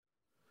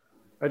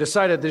I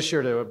decided this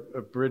year to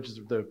abridge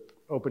the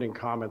opening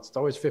comments. It's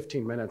always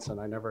 15 minutes,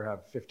 and I never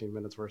have 15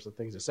 minutes worth of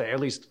things to say,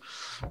 at least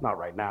not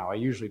right now. I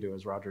usually do,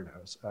 as Roger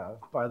knows.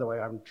 By the way,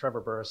 I'm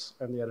Trevor Burrus.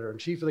 I'm the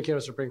editor-in-chief of the Cato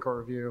Supreme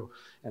Court Review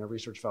and a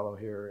research fellow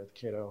here at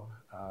Cato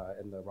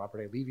in the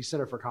Robert A. Levy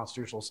Center for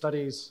Constitutional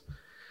Studies.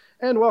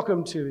 And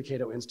welcome to the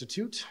Cato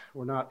Institute.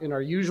 We're not in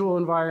our usual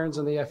environs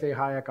in the F.A.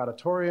 Hayek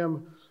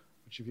Auditorium,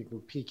 which if you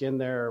can peek in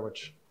there,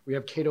 which we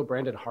have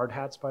Cato-branded hard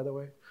hats, by the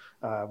way.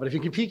 But if you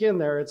can peek in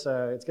there, it's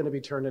going to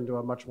be turned into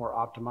a much more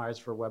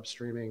optimized for web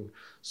streaming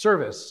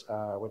service,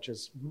 which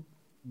is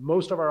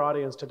most of our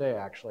audience today,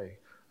 actually.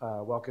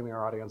 Welcoming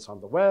our audience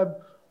on the web,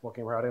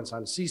 welcoming our audience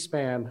on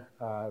C-SPAN,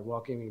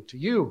 welcoming to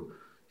you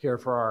here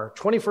for our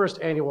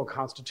 21st annual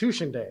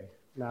Constitution Day.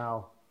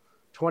 Now,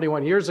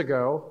 21 years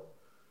ago,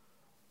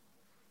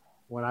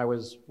 when I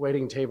was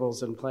waiting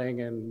tables and playing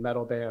in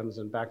metal bands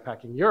and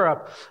backpacking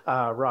Europe,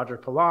 Roger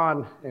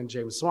Pilon and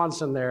James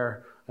Swanson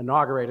there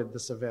inaugurated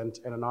this event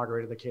and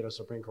inaugurated the Cato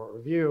Supreme Court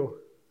Review,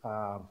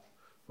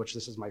 which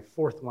this is my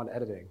fourth one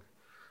editing.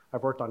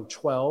 I've worked on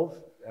 12.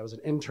 I was an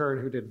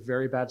intern who did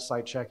very bad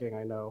site checking,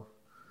 I know.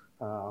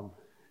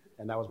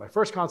 And that was my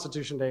first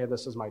Constitution Day, and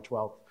this is my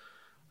 12th.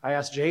 I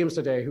asked James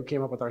today, who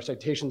came up with our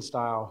citation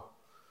style,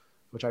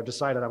 which I've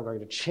decided I'm going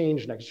to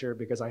change next year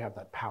because I have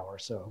that power.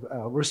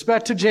 So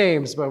respect to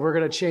James, but we're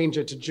going to change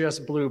it to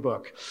just Blue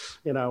Book.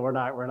 You know, we're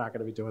not going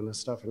to be doing this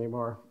stuff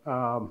anymore.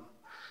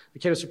 The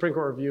Cato Supreme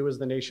Court Review is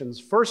the nation's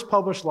first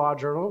published law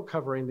journal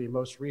covering the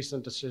most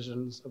recent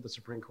decisions of the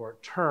Supreme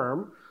Court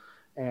term.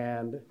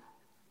 And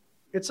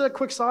it's a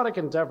quixotic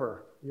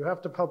endeavor. You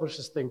have to publish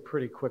this thing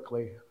pretty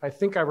quickly. I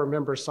think I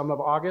remember some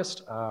of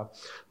August,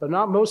 but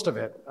not most of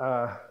it.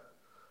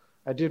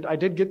 I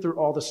did get through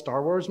all the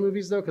Star Wars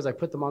movies though, because I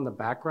put them on the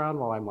background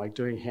while I'm like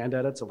doing hand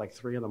edits at like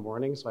 3 in the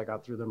morning. So I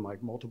got through them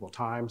like multiple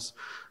times.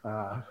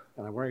 And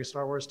I'm wearing a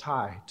Star Wars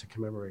tie to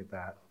commemorate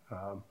that.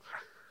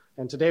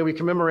 And today we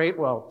commemorate,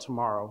 well,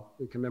 tomorrow,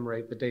 we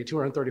commemorate the day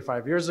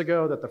 235 years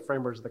ago that the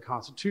framers of the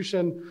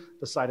Constitution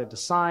decided to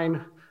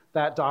sign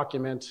that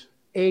document,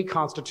 a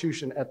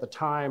Constitution at the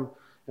time.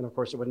 And of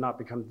course, it would not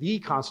become the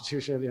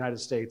Constitution of the United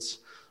States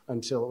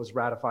until it was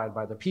ratified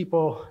by the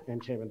people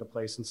and came into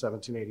place in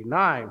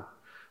 1789.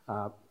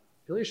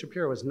 Ilya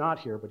Shapiro is not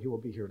here, but he will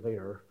be here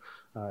later.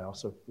 I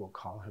also will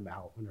call him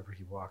out whenever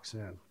he walks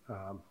in.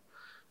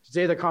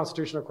 Today, the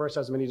Constitution, of course,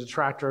 has many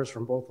detractors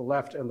from both the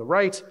left and the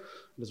right.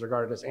 It is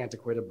regarded as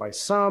antiquated by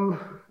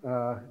some,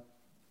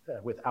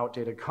 with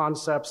outdated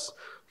concepts.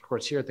 Of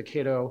course, here at the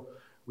Cato,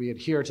 we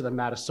adhere to the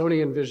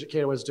Madisonian vision.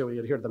 Cato is doing, we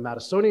adhere to the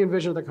Madisonian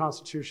vision of the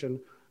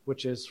Constitution,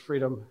 which is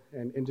freedom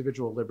and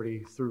individual liberty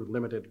through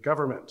limited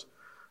government.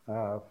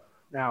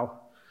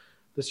 Now,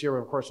 this year,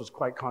 of course, was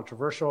quite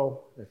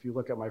controversial. If you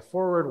look at my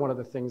foreword, one of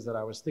the things that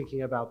I was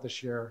thinking about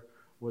this year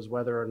was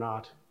whether or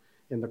not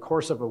in the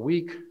course of a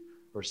week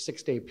or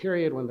 6-day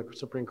period when the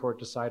Supreme Court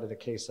decided a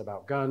case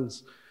about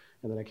guns,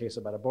 and then a case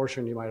about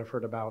abortion you might have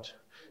heard about,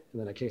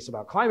 and then a case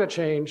about climate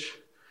change,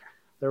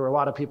 there were a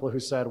lot of people who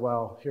said,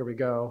 well, here we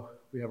go.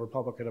 We have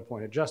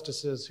Republican-appointed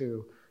justices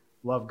who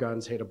love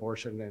guns, hate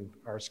abortion, and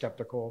are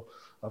skeptical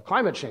of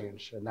climate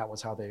change. And that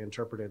was how they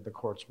interpreted the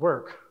court's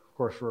work. Of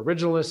course, for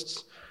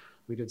originalists,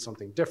 we did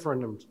something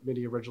different, and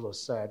many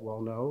originalists said, well,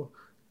 no,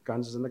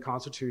 guns is in the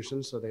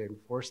Constitution, so they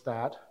enforced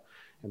that.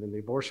 And then the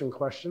abortion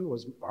question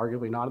was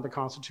arguably not in the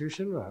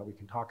Constitution. We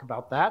can talk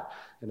about that,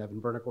 and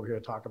Evan Bernicle here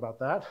to talk about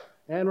that.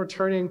 And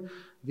returning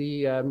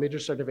the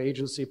administrative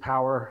agency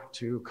power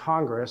to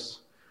Congress.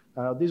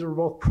 These were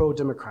both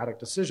pro-democratic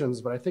decisions,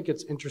 but I think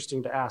it's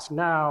interesting to ask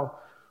now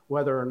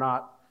whether or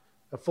not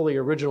a fully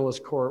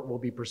originalist court will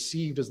be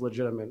perceived as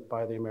legitimate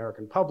by the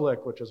American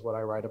public, which is what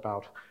I write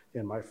about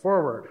in my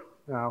foreword.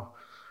 Now,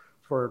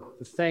 for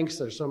the thanks,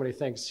 there's so many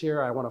thanks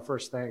here. I want to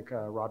first thank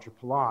Roger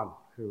Pilon,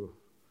 who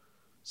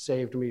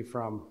saved me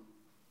from,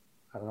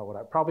 I don't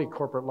know probably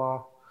corporate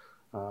law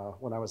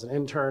when I was an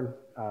intern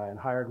and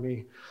hired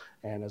me.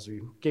 And as we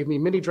gave me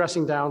many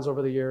dressing downs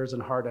over the years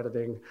and hard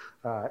editing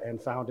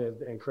and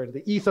founded and created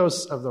the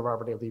ethos of the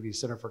Robert A. Levy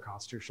Center for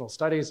Constitutional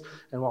Studies.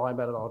 And while I'm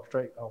at it,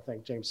 I'll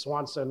thank James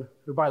Swanson,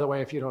 who, by the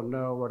way, if you don't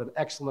know, wrote an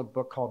excellent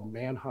book called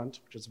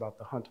Manhunt, which is about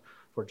the hunt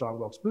for John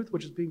Wilkes Booth,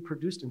 which is being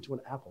produced into an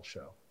Apple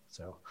show.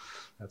 So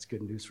that's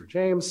good news for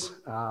James.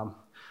 Of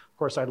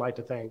course, I'd like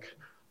to thank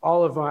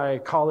all of my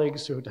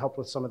colleagues who helped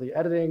with some of the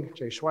editing,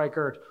 Jay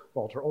Schweikert,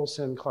 Walter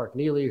Olson, Clark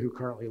Neely, who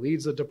currently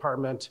leads the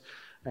department.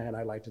 And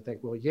I'd like to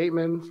thank Will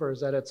Yateman for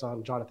his edits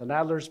on Jonathan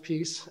Adler's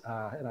piece.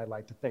 And I'd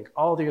like to thank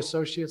all the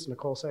associates,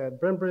 Nicole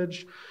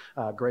Sayed-Brenbridge,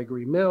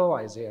 Gregory Mill,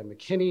 Isaiah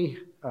McKinney,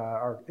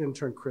 our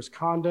intern Chris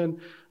Condon,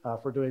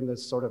 for doing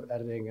this sort of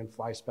editing and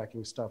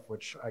fly-specking stuff,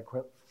 which I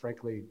quite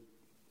frankly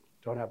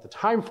don't have the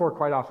time for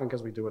quite often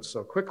because we do it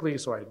so quickly,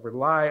 so I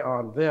rely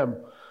on them.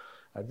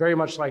 I'd very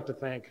much like to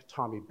thank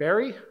Tommy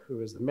Berry,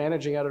 who is the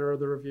managing editor of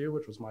the review,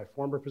 which was my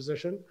former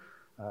position.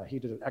 He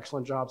did an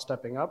excellent job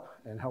stepping up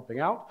and helping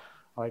out.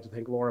 I'd like to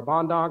thank Laura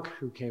Bondonk,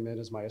 who came in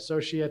as my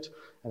associate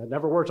and had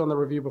never worked on the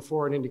review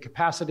before in any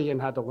capacity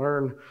and had to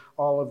learn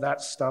all of that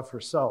stuff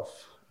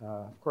herself.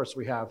 Of course,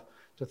 we have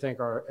to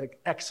thank our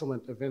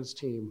excellent events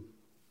team,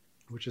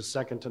 which is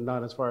second to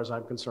none as far as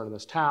I'm concerned in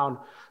this town.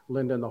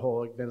 Linda and the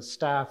whole event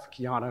staff,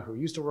 Kiana, who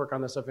used to work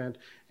on this event,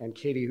 and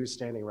Katie, who's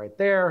standing right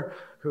there,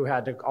 who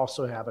had to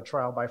also have a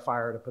trial by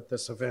fire to put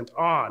this event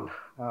on.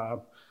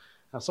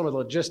 Now, some of the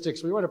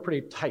logistics, we run a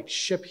pretty tight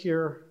ship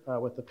here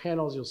with the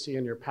panels. You'll see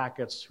in your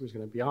packets who's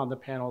going to be on the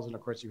panels, and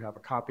of course you have a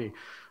copy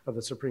of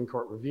the Supreme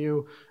Court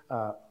review.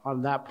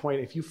 On that point,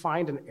 if you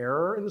find an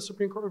error in the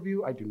Supreme Court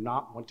review, I do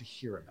not want to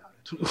hear about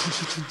it.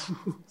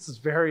 This is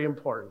very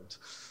important.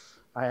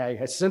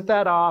 I sent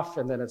that off,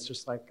 and then it's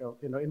just like,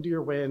 into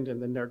your wind,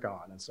 and then they're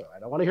gone. And so I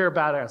don't want to hear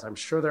about it, as I'm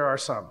sure there are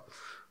some.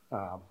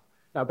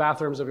 Now,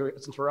 bathrooms,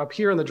 since we're up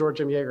here in the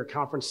George M. Yeager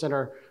Conference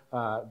Center,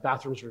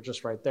 bathrooms are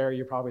just right there.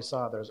 You probably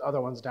saw there's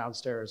other ones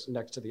downstairs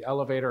next to the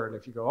elevator, and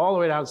if you go all the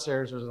way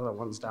downstairs, there's other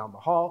ones down the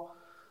hall.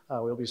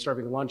 We'll be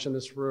serving lunch in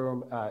this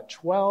room at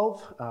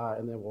 12,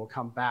 and then we'll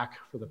come back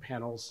for the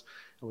panels.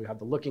 And we have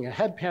the Looking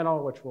Ahead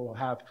panel, which will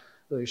have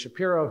Billy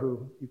Shapiro,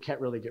 who you can't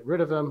really get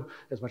rid of him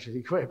as much as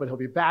he could, but he'll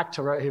be back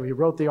to write. He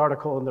wrote the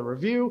article in the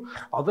review.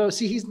 Although,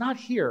 see, he's not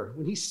here.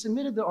 When he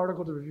submitted the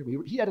article to the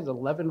review, he added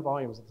 11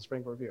 volumes of the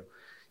Supreme Court Review.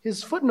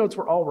 His footnotes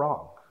were all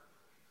wrong.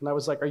 And I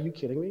was like, are you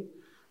kidding me?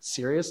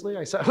 Seriously?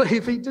 I said,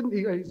 if he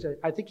didn't,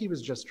 I think he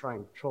was just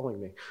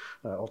trolling me,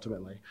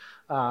 ultimately.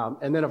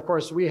 And then, of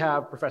course, we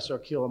have Professor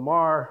Akhil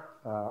Amar,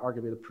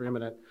 arguably the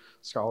preeminent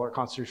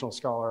constitutional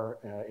scholar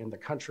in the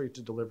country,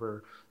 to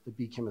deliver the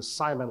B. Kenneth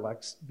Simon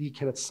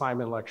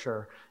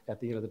lecture at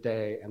the end of the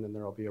day. And then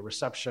there will be a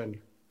reception,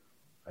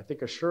 I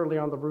think assuredly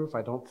on the roof.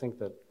 I don't think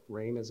that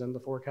rain is in the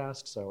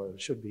forecast, so it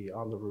should be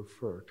on the roof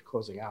for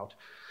closing out.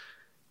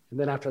 And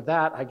then after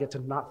that, I get to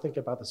not think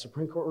about the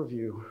Supreme Court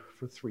review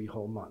for 3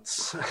 whole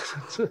months.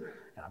 And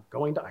I'm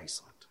going to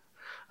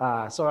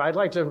Iceland. So I'd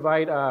like to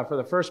invite, for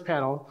the first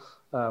panel,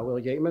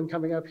 Will Yeatman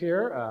coming up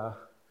here.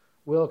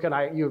 Will,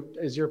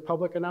 is your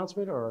public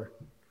announcement or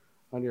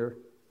on your...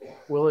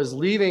 Will is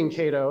leaving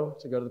Cato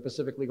to go to the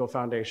Pacific Legal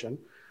Foundation,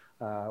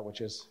 which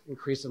is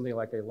increasingly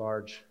like a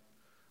large...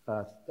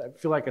 I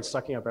feel like it's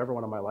sucking up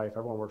everyone in my life.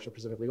 Everyone works for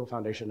Pacific Legal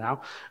Foundation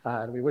now.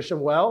 And we wish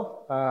him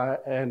well.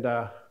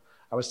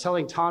 I was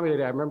telling Tommy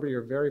today, I remember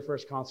your very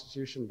first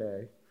Constitution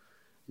Day.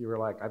 You were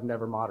like, I've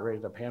never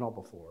moderated a panel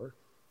before.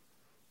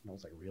 And I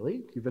was like,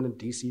 really? You've been in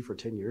DC for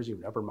 10 years, you've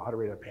never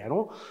moderated a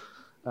panel?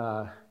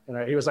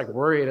 He was like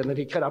worried, and then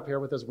he got up here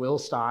with his Will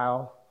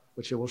style,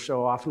 which he will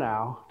show off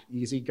now,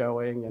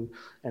 easygoing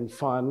and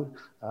fun.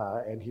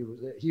 And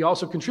he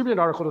also contributed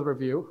an article to the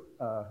review.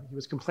 He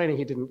was complaining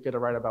he didn't get a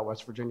write about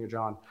West Virginia,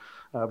 John,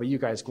 but you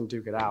guys can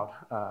duke it out.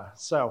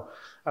 So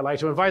I'd like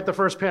to invite the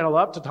first panel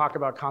up to talk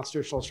about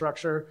constitutional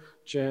structure,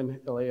 Jen,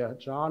 Ilya,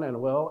 John,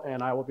 and Will,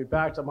 and I will be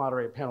back to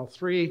moderate panel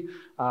 3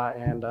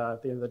 and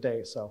at the end of the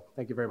day. So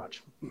thank you very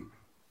much.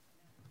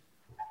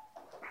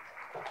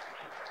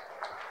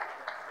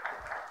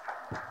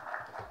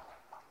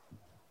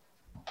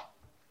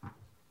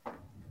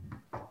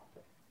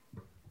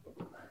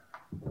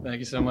 Thank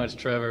you so much,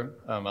 Trevor.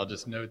 I'll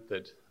just note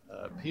that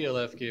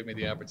PLF gave me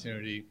the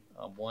opportunity,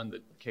 one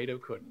that Cato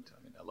couldn't.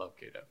 I mean, I love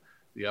Cato.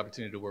 The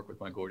opportunity to work with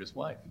my gorgeous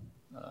wife.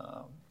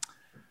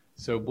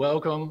 So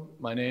welcome.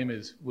 My name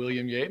is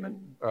William Yeatman,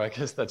 or I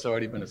guess that's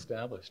already been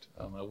established.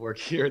 I work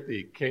here at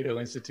the Cato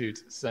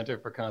Institute's Center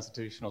for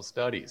Constitutional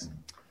Studies.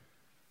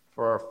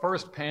 For our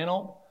first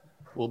panel,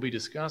 we'll be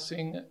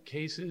discussing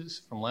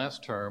cases from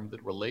last term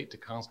that relate to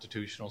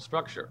constitutional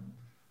structure.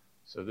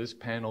 So this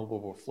panel will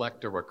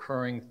reflect a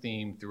recurring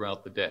theme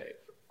throughout the day.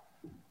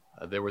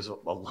 There was a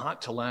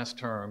lot to last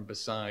term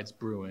besides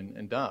Bruen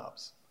and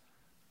Dobbs.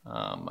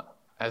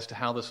 As to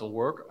how this will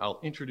work, I'll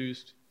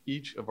introduce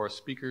each of our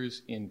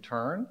speakers in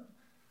turn.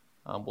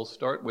 We'll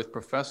start with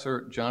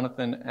Professor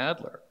Jonathan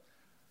Adler.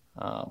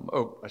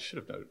 I should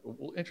have noted,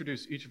 we'll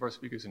introduce each of our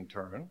speakers in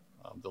turn.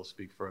 They'll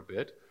speak for a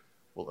bit.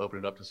 We'll open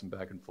it up to some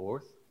back and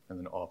forth, and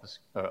then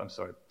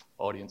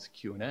audience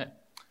Q&A.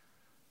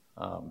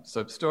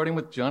 So starting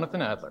with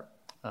Jonathan Adler.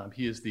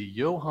 He is the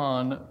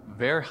Johan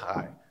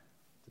Verheij,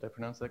 did I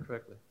pronounce that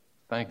correctly?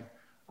 Thank you.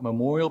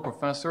 Memorial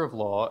Professor of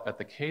Law at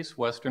the Case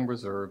Western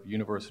Reserve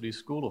University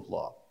School of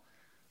Law.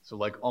 So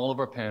like all of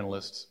our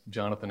panelists,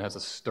 Jonathan has a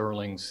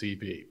sterling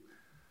CV.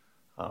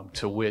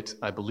 To wit,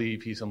 I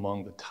believe he's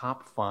among the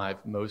top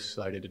 5 most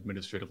cited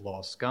administrative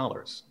law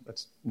scholars.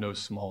 That's no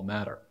small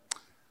matter.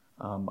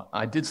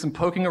 I did some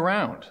poking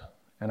around,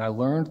 and I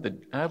learned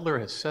that Adler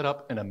has set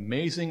up an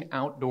amazing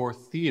outdoor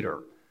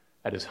theater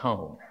at his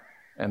home,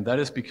 and that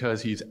is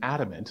because he's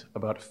adamant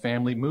about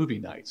family movie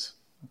nights.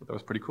 I thought that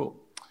was pretty cool.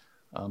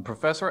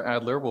 Professor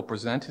Adler will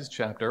present his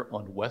chapter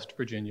on West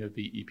Virginia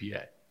v.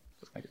 EPA.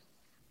 So thank you.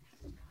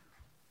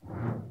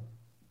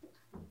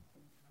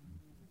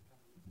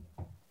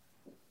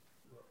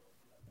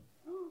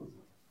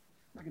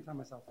 I can time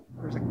myself.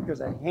 There's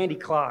a handy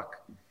clock.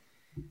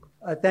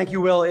 Thank you,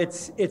 Will.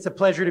 It's a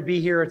pleasure to be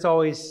here. It's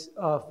always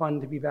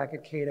fun to be back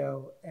at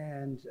Cato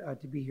and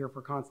to be here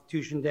for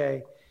Constitution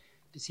Day,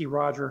 to see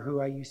Roger, who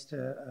I used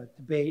to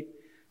debate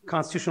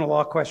constitutional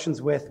law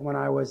questions with when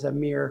I was a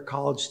mere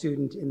college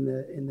student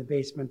in the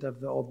basement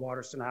of the old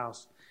Waterston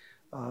House.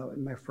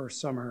 in my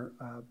first summer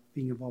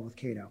being involved with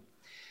Cato.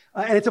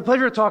 And it's a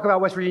pleasure to talk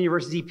about West Virginia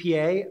versus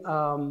EPA,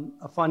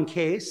 a fun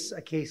case,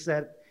 a case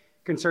that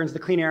concerns the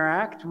Clean Air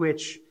Act,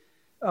 which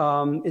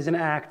is an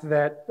act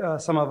that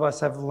some of us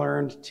have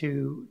learned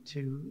to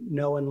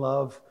know and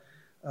love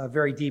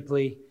very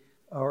deeply,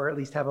 or at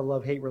least have a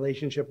love-hate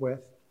relationship with.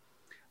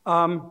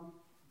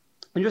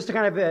 And just to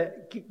kind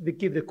of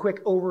give the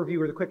quick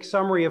overview or the quick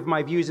summary of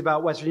my views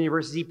about West Virginia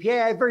versus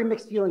EPA, I have very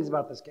mixed feelings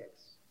about this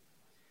case.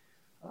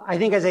 I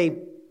think as a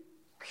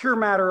pure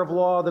matter of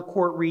law, the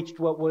court reached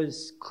what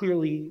was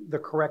clearly the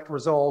correct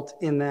result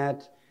in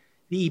that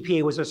the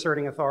EPA was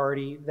asserting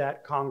authority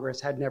that Congress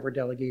had never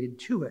delegated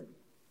to it.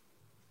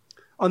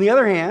 On the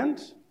other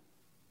hand,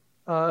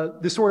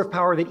 the sort of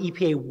power that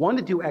EPA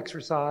wanted to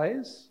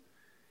exercise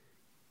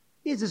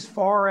is, as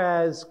far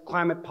as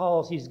climate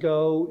policies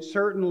go,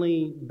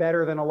 certainly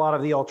better than a lot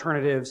of the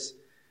alternatives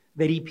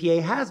that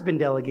EPA has been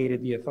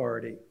delegated the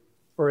authority,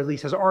 or at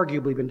least has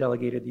arguably been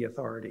delegated the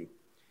authority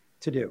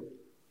to do.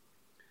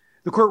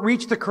 The court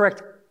reached the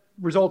correct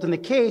result in the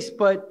case,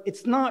 but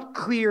it's not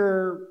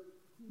clear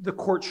the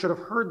court should have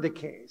heard the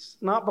case,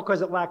 not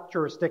because it lacked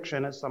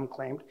jurisdiction, as some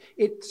claimed.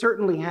 It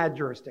certainly had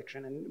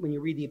jurisdiction, and when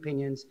you read the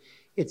opinions,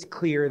 it's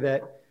clear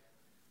that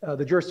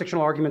the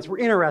jurisdictional arguments were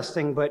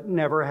interesting, but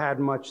never had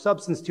much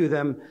substance to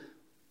them.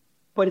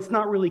 But it's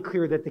not really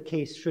clear that the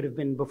case should have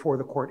been before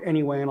the court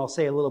anyway, and I'll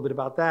say a little bit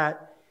about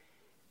that.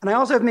 And I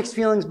also have mixed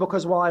feelings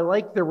because while I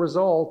like the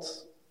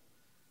results,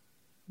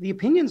 the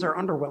opinions are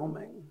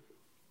underwhelming.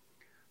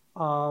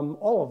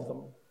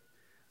 All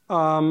of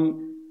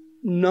them.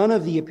 None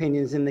of the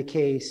opinions in the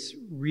case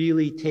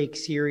really take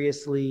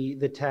seriously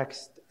the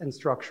text and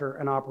structure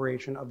and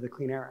operation of the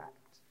Clean Air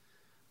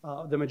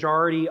Act. The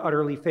majority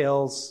utterly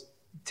fails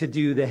to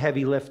do the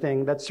heavy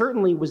lifting that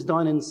certainly was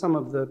done in some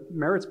of the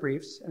merits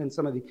briefs and in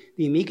some of the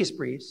amicus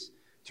briefs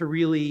to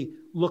really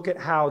look at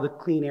how the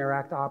Clean Air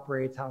Act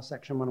operates, how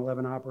Section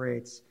 111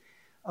 operates.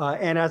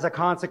 And as a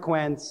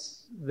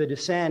consequence, the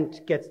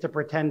dissent gets to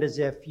pretend as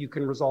if you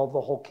can resolve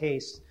the whole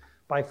case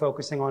by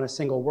focusing on a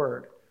single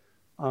word,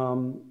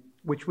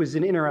 which was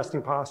an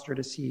interesting posture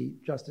to see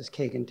Justice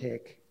Kagan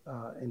take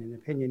in an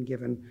opinion,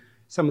 given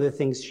some of the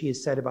things she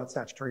has said about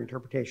statutory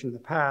interpretation in the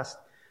past.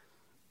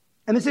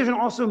 And the decision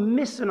also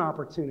missed an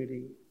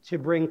opportunity to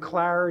bring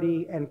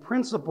clarity and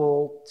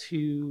principle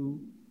to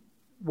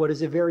what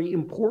is a very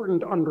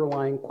important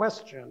underlying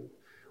question,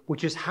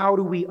 which is how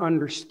do we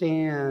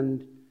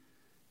understand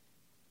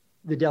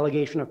the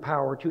delegation of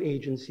power to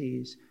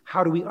agencies?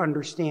 How do we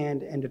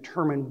understand and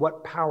determine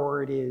what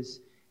power it is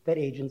that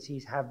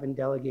agencies have been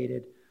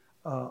delegated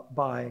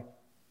by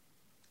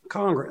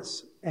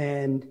Congress?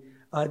 And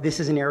this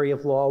is an area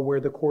of law where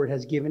the court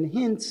has given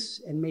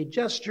hints and made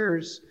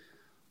gestures,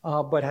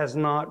 but has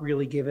not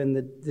really given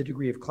the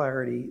degree of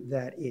clarity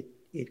that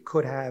it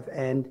could have.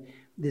 And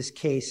this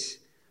case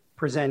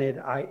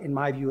presented, in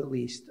my view at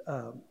least,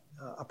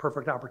 a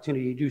perfect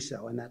opportunity to do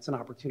so, and that's an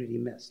opportunity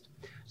missed.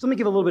 So let me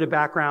give a little bit of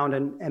background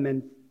and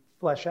then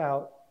flesh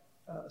out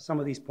some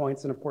of these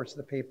points, and of course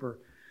the paper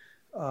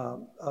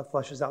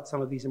fleshes out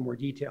some of these in more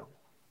detail.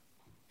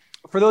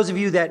 For those of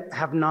you that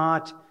have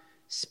not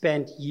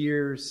spent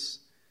years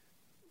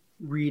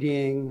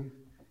reading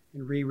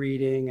and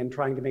rereading and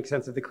trying to make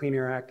sense of the Clean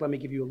Air Act, let me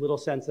give you a little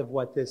sense of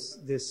what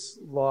this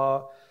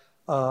law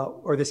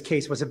or this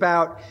case was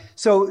about.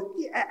 So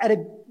at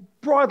a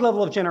broad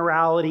level of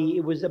generality,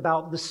 it was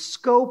about the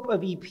scope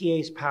of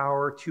EPA's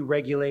power to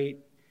regulate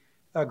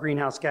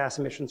greenhouse gas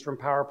emissions from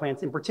power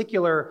plants. In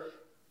particular,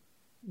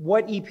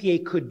 what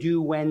EPA could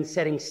do when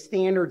setting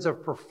standards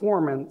of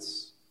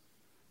performance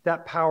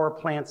that power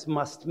plants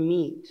must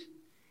meet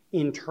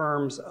in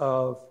terms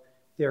of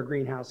their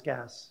greenhouse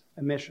gas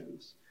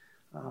emissions.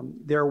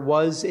 There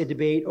was a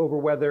debate over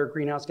whether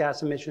greenhouse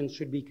gas emissions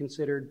should be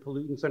considered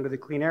pollutants under the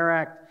Clean Air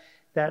Act.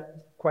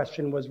 That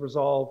question was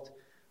resolved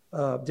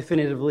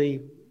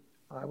definitively,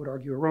 I would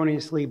argue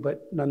erroneously,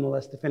 but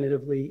nonetheless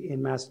definitively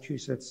in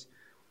Massachusetts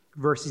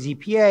versus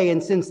EPA.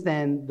 And since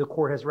then, the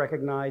court has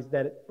recognized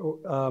that,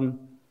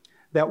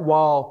 that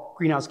while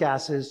greenhouse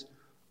gases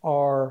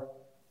are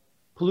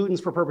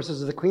pollutants for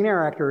purposes of the Clean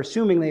Air Act, or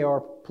assuming they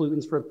are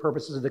pollutants for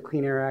purposes of the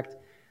Clean Air Act,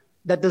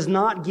 that does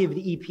not give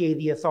the EPA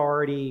the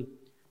authority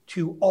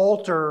to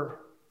alter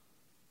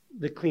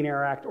the Clean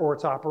Air Act or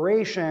its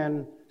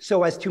operation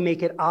so as to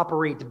make it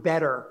operate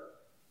better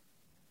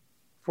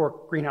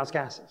for greenhouse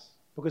gases,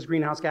 because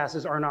greenhouse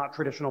gases are not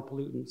traditional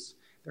pollutants.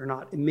 They're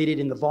not emitted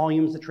in the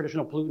volumes that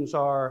traditional pollutants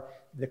are.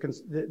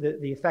 The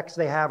effects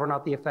they have are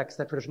not the effects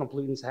that traditional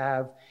pollutants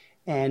have.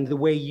 And the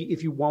way,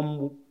 if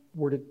one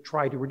were to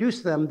try to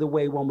reduce them, the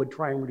way one would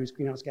try and reduce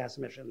greenhouse gas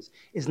emissions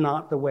is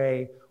not the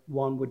way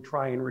one would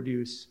try and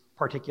reduce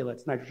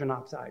particulates, nitrogen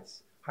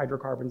oxides,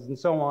 hydrocarbons, and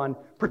so on,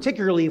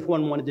 particularly if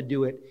one wanted to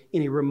do it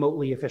in a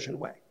remotely efficient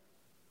way.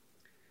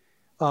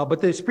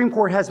 But the Supreme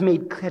Court had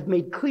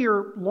made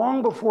clear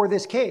long before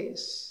this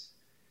case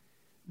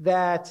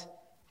that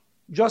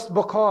just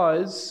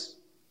because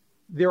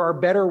there are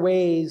better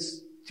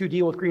ways to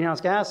deal with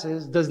greenhouse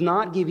gases does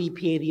not give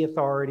EPA the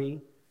authority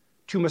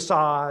to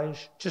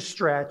massage, to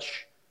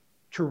stretch,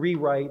 to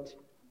rewrite,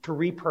 to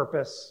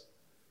repurpose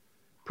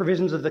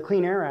provisions of the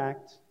Clean Air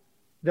Act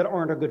that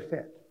aren't a good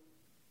fit.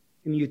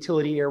 In the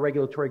Utility Air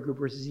Regulatory Group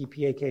versus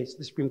EPA case,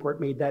 the Supreme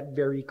Court made that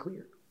very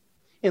clear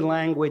in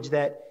language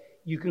that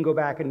you can go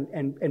back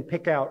and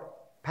pick out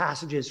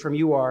passages from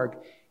UARG,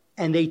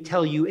 and they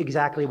tell you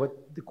exactly what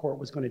the court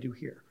was going to do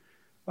here.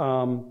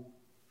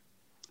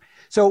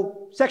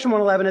 So Section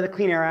 111 of the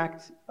Clean Air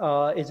Act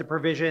is a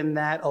provision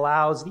that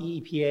allows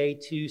the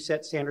EPA to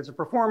set standards of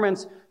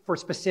performance for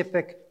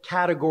specific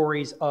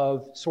categories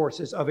of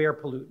sources of air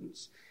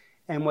pollutants.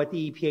 And what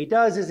the EPA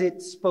does is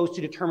it's supposed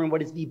to determine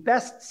what is the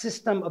best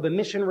system of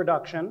emission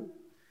reduction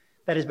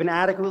that has been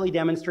adequately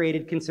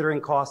demonstrated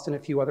considering cost and a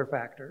few other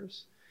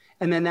factors.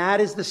 And then that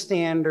is the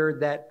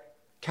standard that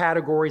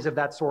categories of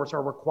that source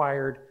are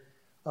required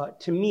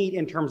to meet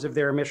in terms of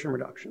their emission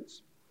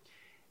reductions.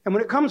 And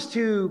when it comes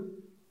to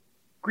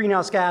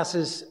greenhouse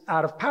gases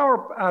out of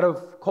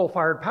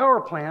coal-fired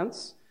power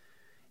plants,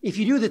 if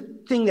you do the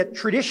thing that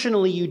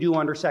traditionally you do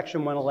under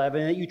Section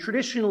 111, that you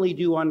traditionally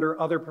do under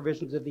other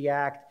provisions of the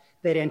Act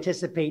that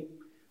anticipate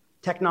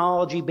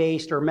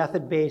technology-based or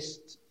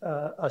method-based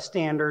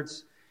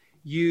standards,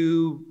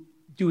 you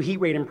do heat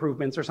rate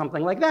improvements or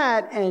something like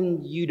that,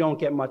 and you don't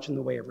get much in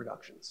the way of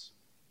reductions.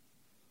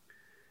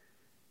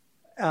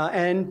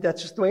 And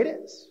that's just the way it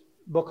is.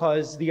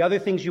 Because the other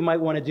things you might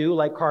want to do,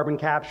 like carbon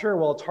capture,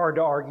 well, it's hard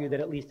to argue that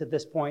at least at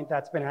this point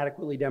that's been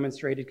adequately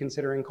demonstrated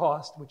considering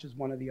cost, which is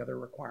one of the other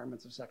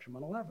requirements of Section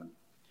 111.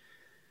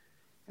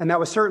 And that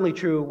was certainly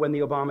true when the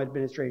Obama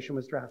administration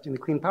was drafting the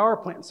Clean Power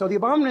Plan. So the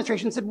Obama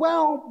administration said,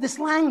 well, this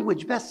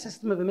language, best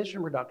system of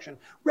emission reduction,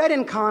 read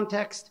in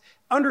context,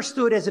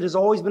 understood as it has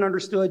always been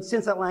understood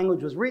since that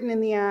language was written in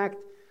the Act,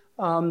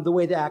 the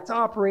way the Act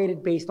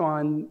operated based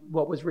on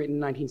what was written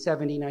in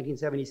 1970,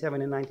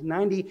 1977, and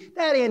 1990,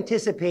 that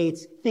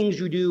anticipates things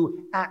you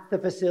do at the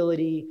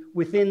facility,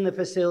 within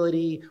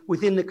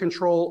the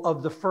control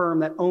of the firm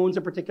that owns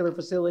a particular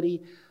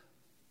facility.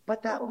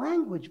 But that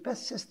language,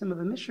 best system of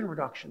emission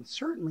reduction,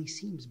 certainly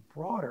seems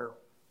broader,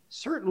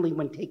 certainly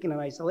when taken in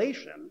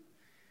isolation.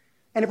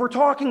 And if we're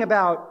talking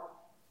about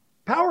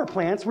power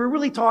plants, we're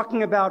really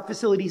talking about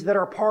facilities that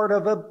are part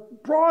of a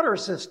broader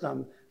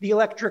system, the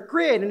electric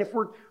grid. And if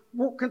we're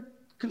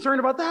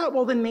concerned about that,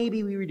 well, then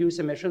maybe we reduce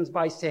emissions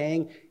by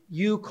saying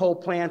you coal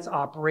plants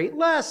operate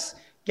less,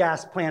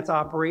 gas plants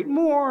operate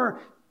more,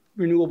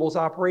 renewables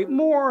operate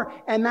more,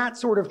 and that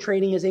sort of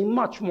trading is a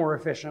much more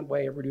efficient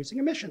way of reducing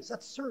emissions.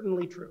 That's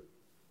certainly true.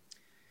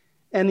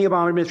 And the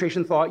Obama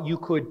administration thought you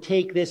could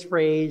take this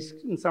phrase,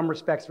 in some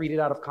respects, read it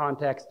out of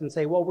context and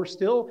say, well,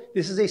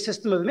 this is a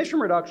system of emission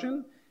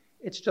reduction.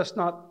 It's just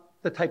not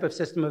the type of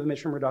system of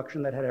emission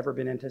reduction that had ever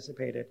been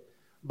anticipated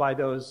by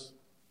those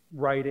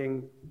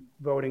writing,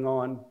 voting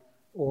on,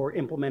 or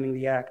implementing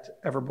the Act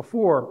ever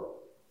before.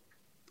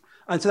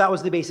 And so that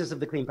was the basis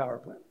of the Clean Power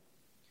Plan.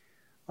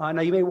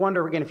 Now you may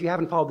wonder, again, if you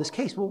haven't followed this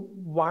case, well,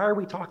 why are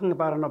we talking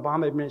about an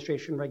Obama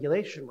administration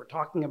regulation? We're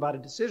talking about a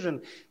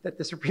decision that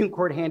the Supreme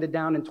Court handed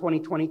down in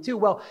 2022.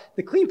 Well,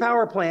 the Clean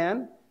Power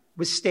Plan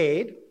was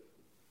stayed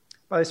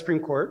by the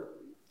Supreme Court,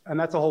 and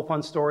that's a whole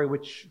fun story,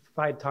 which if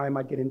I had time,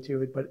 I'd get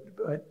into it, but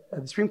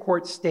the Supreme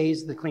Court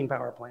stays the Clean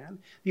Power Plan.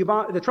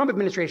 The Trump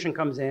administration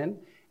comes in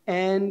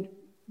and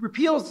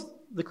repeals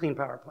the Clean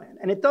Power Plan,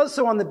 and it does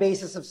so on the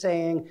basis of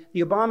saying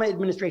the Obama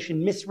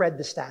administration misread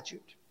the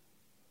statute.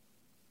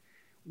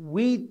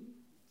 We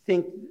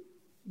think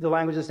the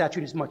language of the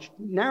statute is much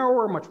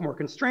narrower, much more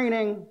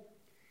constraining,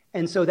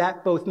 and so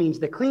that both means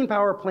the Clean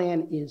Power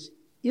Plan is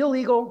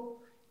illegal,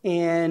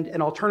 and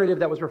an alternative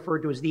that was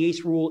referred to as the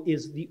ACE rule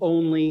is the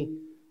only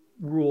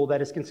rule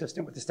that is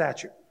consistent with the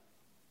statute.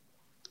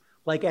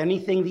 Like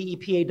anything the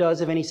EPA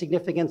does of any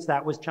significance,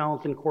 that was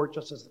challenged in court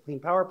just as the Clean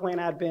Power Plan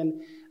had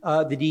been.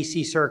 The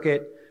DC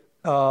Circuit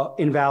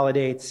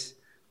invalidates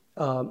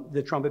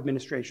the Trump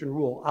administration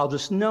rule. I'll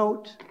just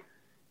note,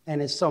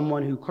 and as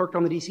someone who clerked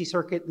on the DC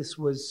Circuit, this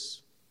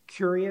was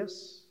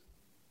curious.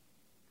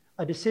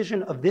 A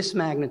decision of this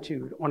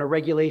magnitude on a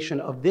regulation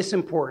of this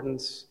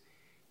importance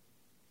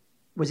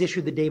was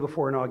issued the day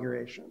before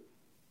inauguration.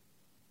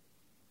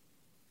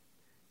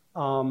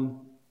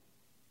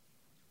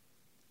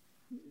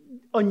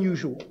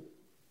 Unusual.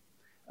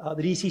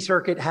 The DC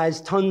Circuit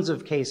has tons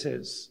of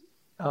cases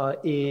that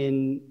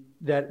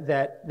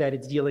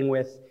it's dealing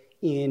with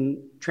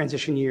in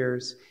transition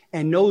years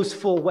and knows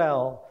full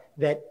well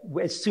that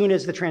as soon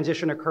as the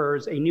transition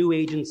occurs, the new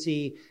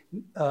agency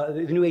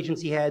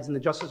heads and the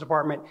Justice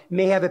Department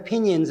may have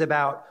opinions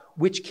about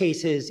which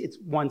cases it's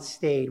once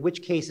stayed,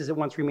 which cases it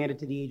once remanded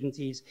to the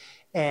agencies,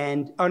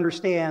 and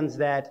understands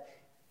that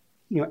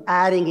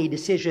adding a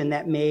decision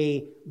that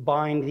may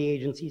bind the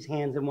agency's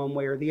hands in one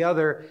way or the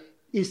other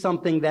is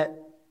something that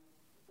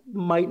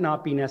might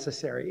not be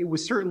necessary. It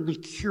was certainly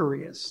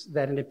curious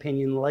that an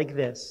opinion like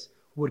this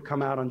would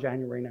come out on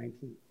January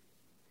 19th.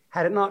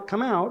 Had it not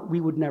come out, we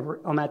would never,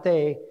 on that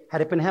day,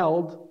 had it been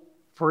held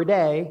for a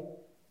day,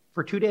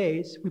 for 2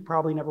 days, we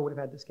probably never would have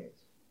had this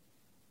case.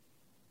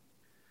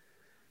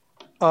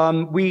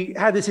 We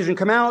had the decision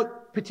come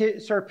out.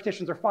 cert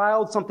petitions are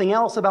filed. Something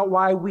else about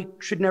why we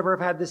should never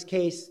have had this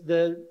case.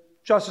 The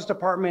Justice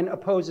Department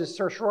opposes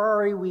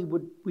certiorari.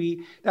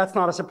 That's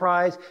not a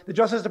surprise. The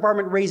Justice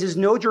Department raises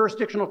no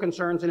jurisdictional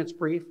concerns in its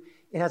brief.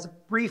 It has a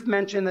brief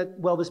mention that,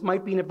 well, this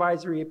might be an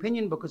advisory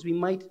opinion because we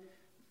might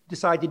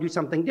decide to do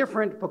something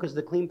different because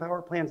the Clean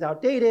Power Plan's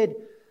outdated,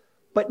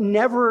 but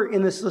never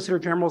in the Solicitor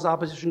General's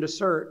opposition to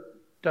cert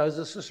does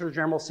the Solicitor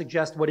General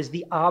suggest what is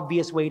the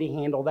obvious way to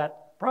handle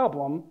that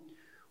problem,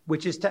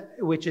 which is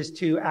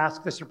to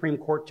ask the Supreme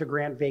Court to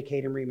grant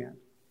vacate and remand,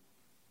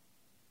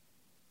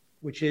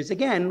 which is,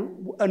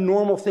 again, a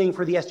normal thing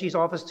for the SG's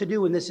office to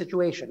do in this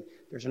situation.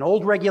 There's an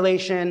old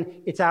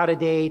regulation, it's out of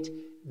date.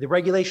 The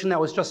regulation that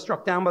was just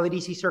struck down by the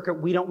DC Circuit,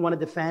 we don't want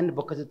to defend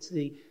because it's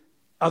the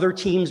other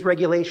team's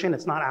regulation,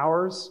 it's not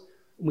ours.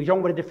 We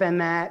don't want to defend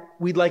that.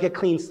 We'd like a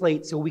clean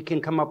slate so we can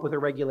come up with a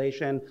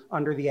regulation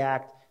under the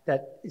Act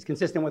that is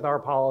consistent with our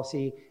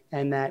policy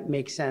and that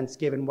makes sense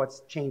given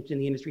what's changed in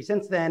the industry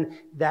since then.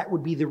 That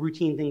would be the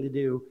routine thing to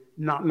do,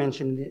 not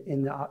mentioned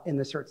in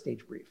the cert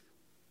stage brief.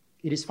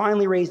 It is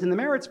finally raised in the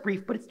merits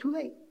brief, but it's too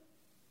late.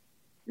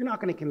 You're not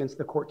going to convince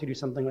the court to do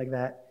something like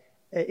that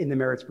in the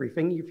merits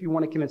briefing. If you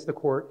want to convince the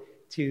court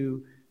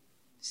to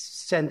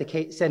send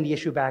the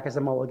issue back as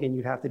a mulligan,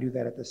 you'd have to do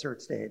that at the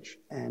cert stage.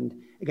 And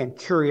again,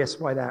 curious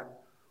why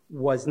that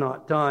was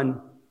not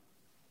done.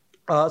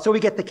 So we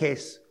get the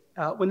case.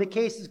 When the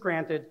case is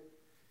granted,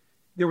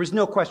 there was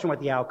no question what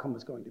the outcome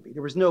was going to be.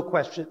 There was no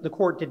question. The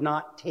court did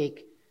not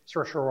take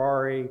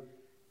certiorari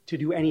to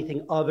do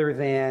anything other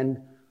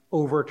than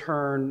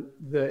overturn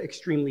the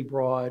extremely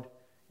broad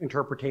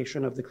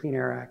interpretation of the Clean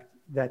Air Act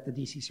that the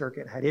DC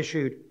Circuit had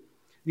issued.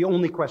 The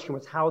only question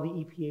was how the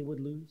EPA would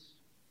lose.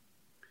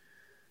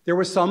 There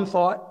was some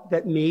thought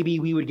that maybe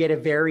we would get a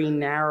very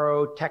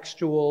narrow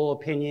textual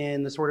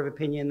opinion, the sort of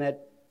opinion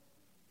that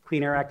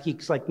Clean Air Act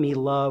geeks like me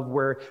love,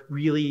 where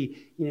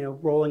really,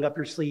 rolling up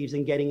your sleeves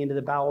and getting into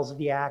the bowels of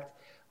the act.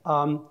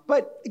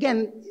 But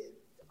again,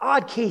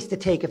 odd case to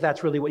take if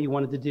that's really what you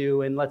wanted to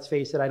do. And let's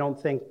face it, I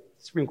don't think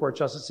Supreme Court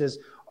justices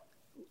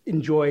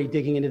enjoy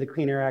digging into the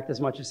Clean Air Act as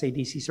much as, say,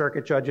 DC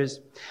Circuit judges.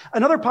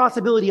 Another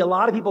possibility a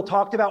lot of people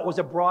talked about was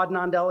a broad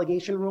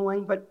non-delegation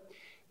ruling, but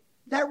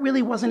that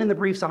really wasn't in the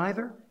briefs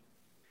either.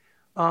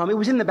 It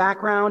was in the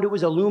background. It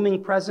was a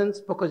looming presence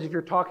because if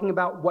you're talking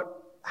about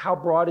how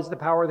broad is the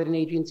power that an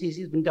agency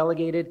has been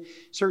delegated,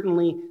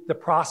 certainly the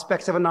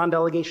prospects of a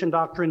non-delegation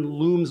doctrine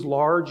looms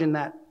large in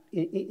that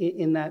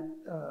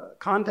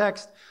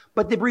context.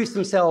 But the briefs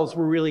themselves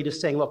were really just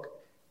saying, look,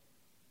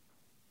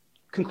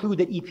 conclude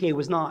that EPA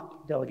was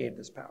not delegated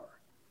this power.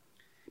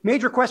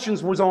 Major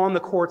questions was on the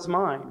court's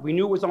mind. We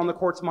knew it was on the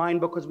court's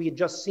mind because we had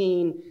just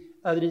seen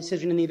the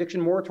decision in the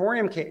eviction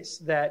moratorium case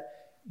that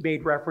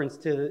made reference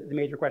to the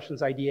major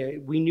questions idea.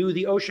 We knew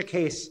the OSHA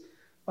case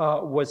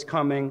was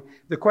coming.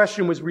 The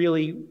question was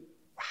really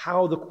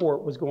how the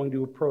court was going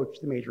to approach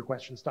the major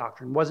questions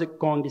doctrine. Was it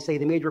going to say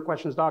the major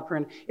questions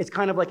doctrine? It's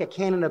kind of like a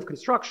canon of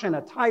construction,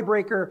 a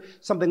tiebreaker,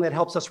 something that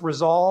helps us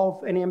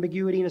resolve an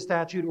ambiguity in a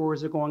statute, or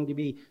is it going to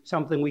be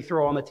something we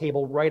throw on the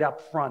table right up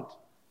front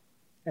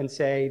and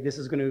say this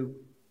is going to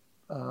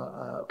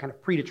kind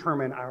of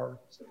predetermine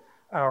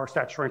our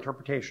statutory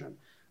interpretation?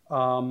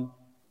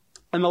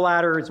 And the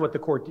latter is what the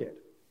court did,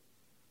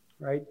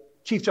 right?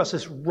 Chief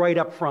Justice right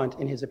up front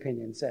in his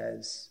opinion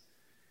says,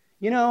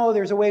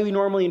 there's a way we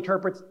normally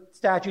interpret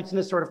statutes in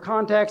this sort of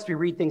context. We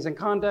read things in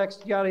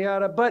context, yada,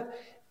 yada. But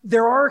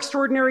there are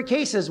extraordinary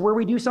cases where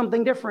we do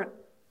something different.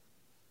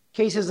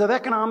 Cases of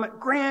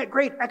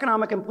great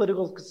economic and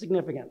political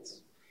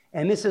significance.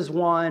 And this is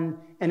one,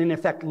 and in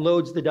effect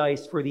loads the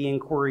dice for the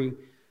inquiry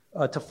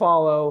to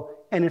follow,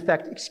 and in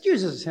fact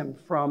excuses him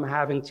from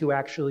having to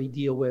actually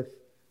deal with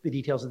the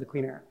details of the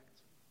Clean Air Act.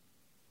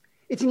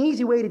 It's an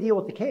easy way to deal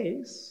with the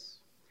case.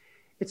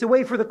 It's a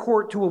way for the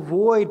court to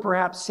avoid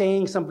perhaps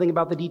saying something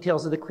about the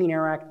details of the Clean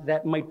Air Act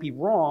that might be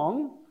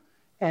wrong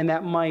and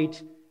that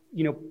might,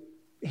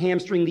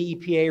 hamstring the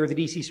EPA or the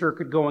DC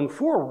Circuit going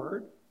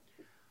forward.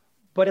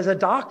 But as a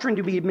doctrine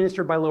to be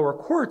administered by lower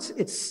courts,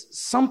 it's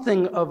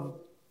something of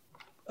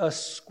a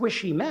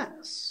squishy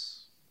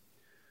mess.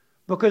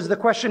 Because the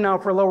question now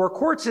for lower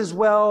courts is,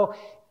 well,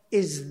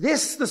 is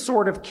this the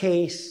sort of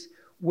case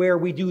where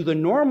we do the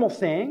normal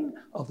thing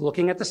of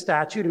looking at the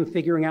statute and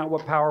figuring out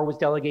what power was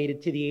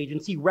delegated to the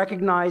agency,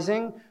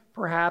 recognizing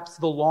perhaps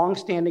the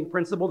long-standing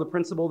principle, the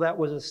principle that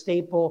was a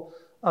staple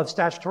of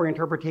statutory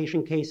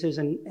interpretation cases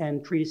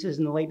and treatises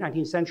in the late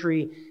 19th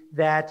century,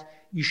 that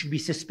you should be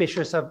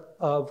suspicious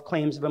of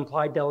claims of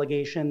implied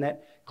delegation,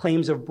 that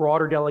claims of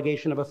broader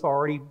delegation of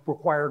authority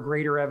require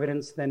greater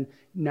evidence than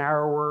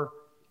narrower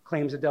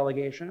claims of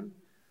delegation.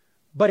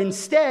 But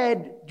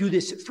instead, do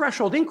this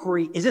threshold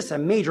inquiry, is this a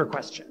major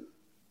question?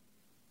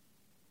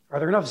 Are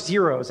there enough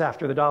zeros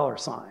after the dollar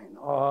sign?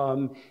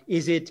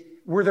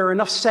 Were there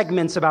enough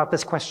segments about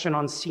this question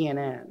on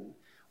CNN?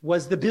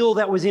 Was the bill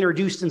that was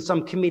introduced in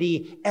some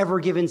committee ever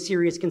given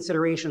serious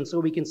consideration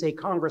so we can say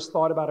Congress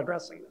thought about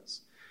addressing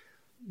this?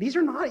 These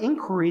are not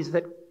inquiries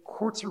that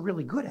courts are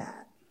really good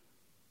at.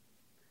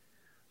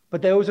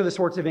 But those are the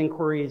sorts of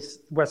inquiries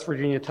West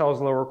Virginia tells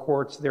lower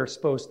courts they're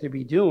supposed to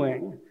be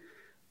doing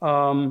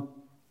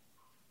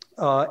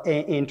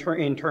in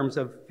terms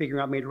of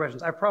figuring out major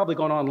questions. I've probably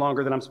gone on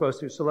longer than I'm supposed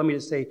to, so let me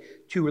just say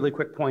two really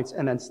quick points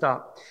and then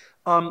stop.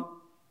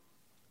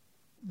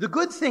 The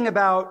good thing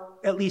about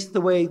at least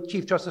the way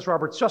Chief Justice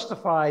Roberts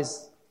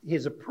justifies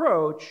his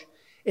approach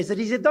is that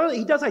he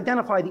does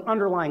identify the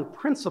underlying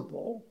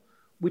principle,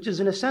 which is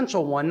an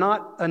essential one,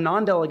 not a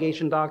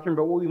non-delegation doctrine,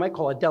 but what we might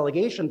call a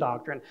delegation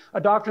doctrine,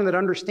 a doctrine that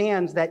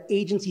understands that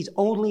agencies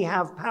only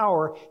have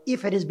power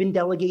if it has been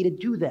delegated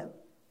to them.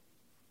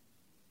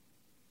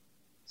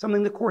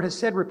 Something the court has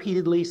said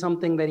repeatedly,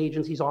 something that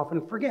agencies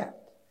often forget.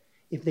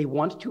 If they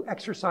want to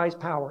exercise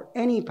power,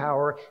 any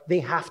power, they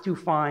have to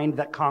find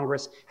that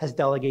Congress has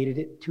delegated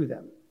it to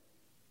them.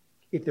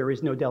 If there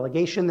is no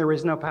delegation, there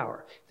is no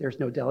power. If there's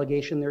no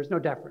delegation, there's no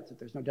deference. If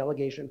there's no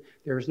delegation,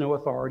 there is no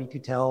authority to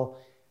tell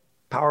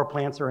power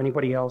plants or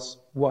anybody else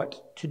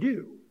what to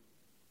do.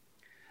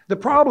 The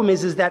problem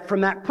is that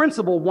from that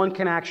principle, one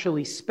can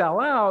actually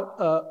spell out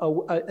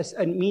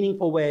a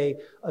meaningful way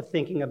of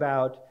thinking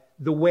about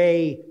the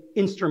way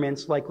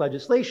instruments like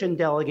legislation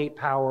delegate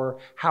power,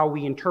 how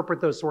we interpret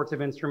those sorts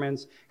of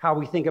instruments, how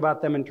we think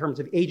about them in terms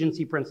of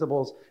agency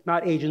principles,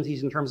 not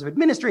agencies in terms of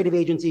administrative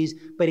agencies,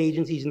 but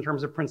agencies in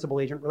terms of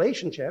principal-agent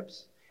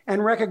relationships,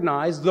 and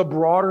recognize the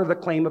broader the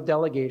claim of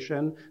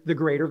delegation, the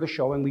greater the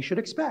showing we should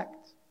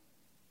expect.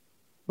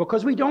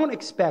 Because we don't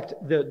expect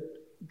the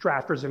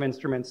drafters of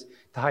instruments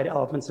to hide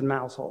elephants in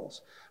mouse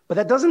holes. But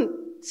that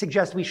doesn't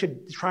suggest we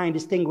should try and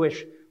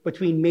distinguish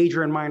between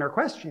major and minor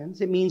questions.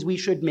 It means we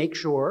should make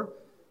sure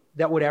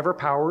that whatever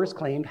power is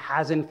claimed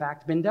has in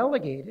fact been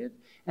delegated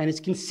and is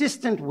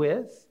consistent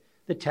with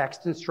the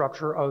text and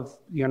structure of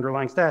the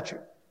underlying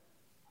statute.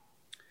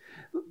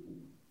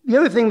 The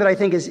other thing that I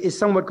think is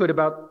somewhat good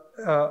about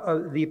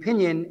the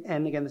opinion,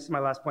 and again, this is my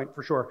last point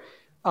for sure,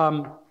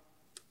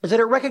 is that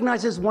it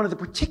recognizes one of the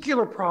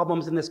particular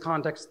problems in this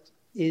context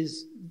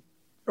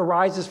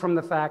arises from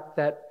the fact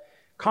that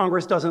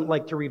Congress doesn't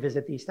like to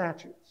revisit these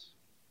statutes.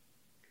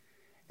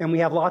 And we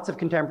have lots of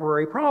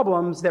contemporary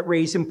problems that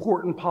raise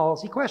important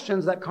policy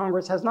questions that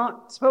Congress has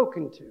not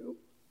spoken to.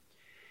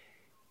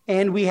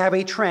 And we have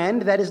a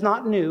trend that is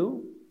not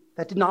new,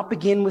 that did not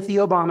begin with the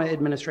Obama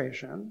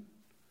administration.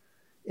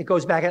 It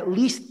goes back at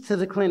least to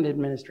the Clinton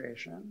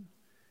administration,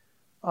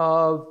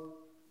 of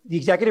the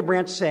executive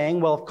branch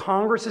saying, well, if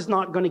Congress is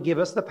not going to give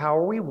us the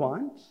power we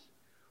want,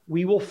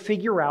 we will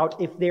figure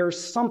out if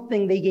there's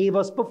something they gave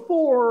us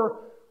before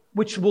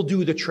which will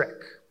do the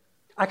trick.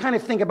 I kind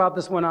of think about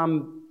this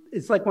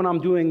it's like when I'm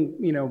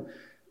doing,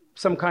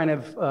 some kind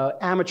of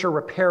amateur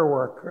repair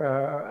work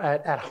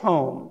at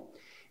home.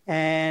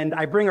 And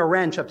I bring a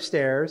wrench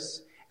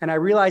upstairs and I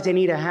realize I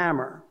need a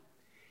hammer.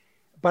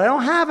 But I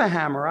don't have a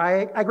hammer.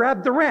 I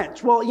grab the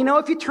wrench. Well,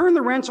 if you turn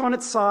the wrench on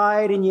its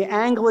side and you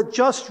angle it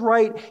just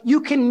right,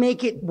 you can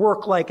make it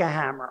work like a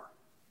hammer.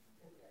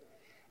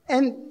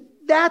 And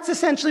that's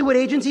essentially what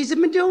agencies have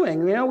been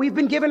doing. We've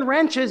been given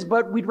wrenches,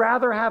 but we'd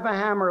rather have a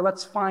hammer.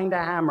 Let's find a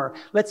hammer.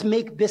 Let's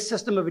make this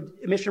system of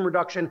emission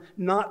reduction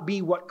not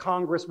be what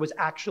Congress was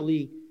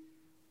actually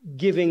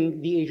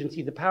giving the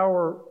agency the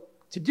power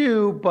to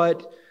do,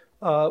 but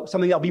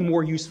something that'll be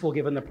more useful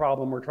given the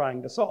problem we're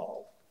trying to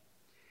solve.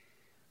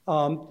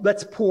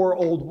 Let's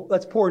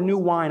pour new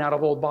wine out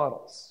of old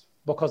bottles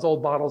because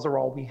old bottles are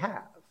all we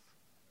have.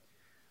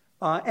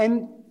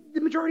 And the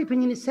majority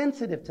opinion is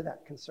sensitive to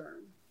that concern.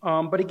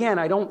 But again,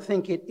 I don't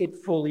think it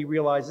fully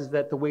realizes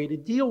that the way to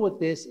deal with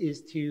this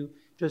is to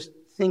just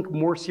think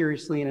more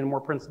seriously and in a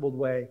more principled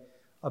way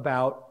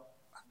about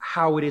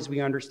how it is we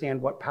understand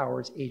what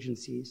powers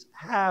agencies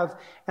have.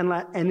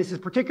 And this is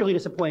particularly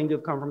disappointing to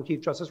have come from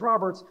Chief Justice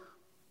Roberts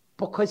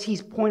because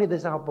he's pointed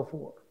this out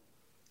before.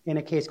 In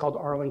a case called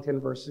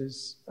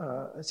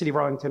City of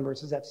Arlington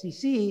versus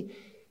FCC,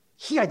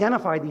 he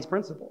identified these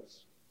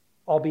principles,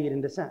 albeit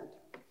in dissent.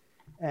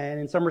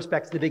 And in some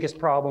respects, the biggest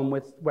problem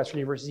with West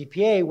Virginia versus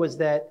EPA was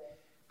that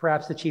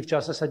perhaps the Chief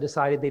Justice had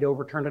decided they'd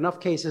overturned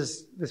enough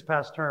cases this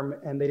past term,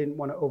 and they didn't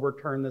want to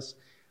overturn this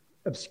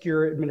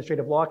obscure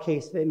administrative law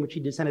case in which he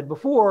dissented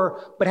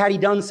before. But had he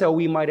done so,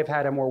 we might have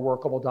had a more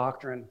workable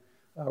doctrine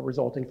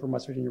resulting from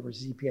West Virginia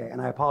versus EPA. And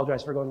I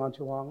apologize for going on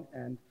too long,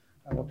 and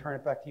I will turn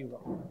it back to you,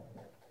 Will.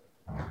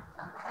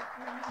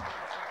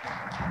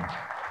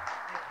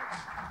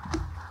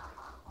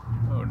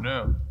 Oh,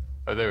 no.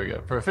 Oh, there we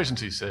go. For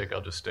efficiency's sake,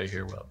 I'll just stay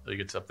here while he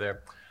gets up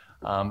there.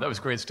 That was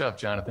great stuff,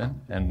 Jonathan,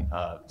 and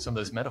some of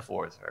those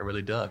metaphors I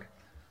really dug.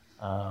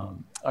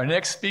 Our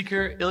next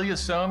speaker, Ilya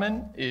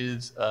Somin,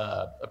 is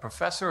a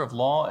professor of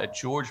law at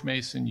George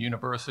Mason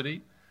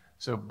University.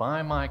 So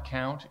by my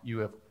count, you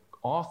have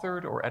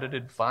authored or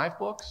edited 5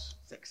 books?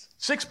 6.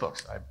 6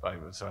 books.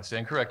 So I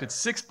stand corrected.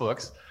 6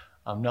 books,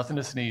 nothing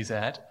to sneeze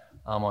at,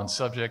 on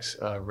subjects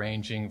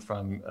ranging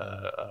from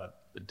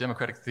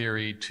democratic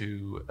theory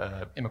to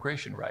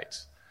immigration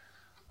rights.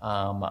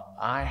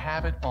 I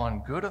have it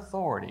on good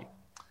authority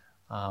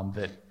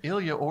that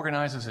Ilya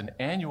organizes an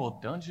annual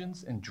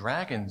Dungeons and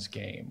Dragons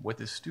game with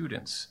his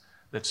students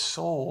that's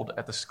sold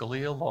at the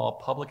Scalia Law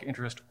public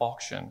interest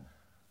auction.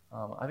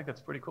 I think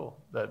that's pretty cool,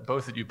 that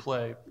both that you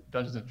play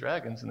Dungeons &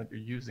 Dragons and that you're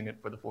using it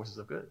for the forces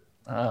of good.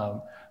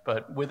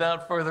 But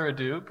without further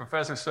ado,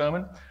 Professor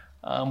Soman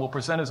will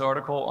present his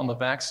article on the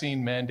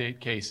vaccine mandate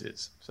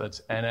cases. So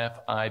that's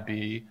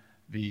NFIB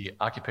v.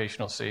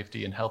 Occupational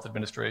Safety and Health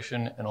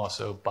Administration, and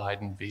also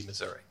Biden v.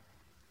 Missouri.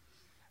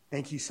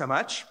 Thank you so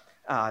much.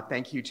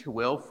 Thank you to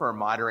Will for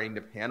moderating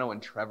the panel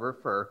and Trevor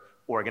for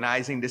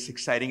organizing this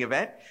exciting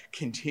event,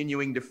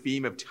 continuing the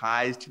theme of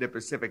ties to the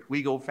Pacific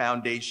Legal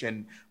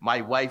Foundation.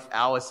 My wife,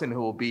 Allison, who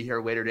will be here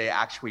later today,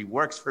 actually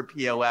works for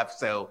PLF,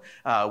 so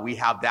we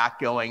have that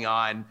going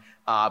on.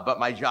 But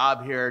my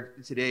job here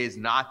today is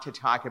not to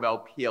talk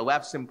about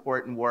PLF's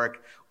important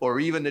work or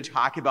even to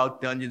talk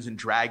about Dungeons &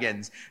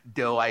 Dragons,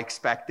 though I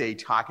expect a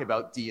talk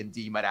about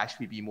D&D might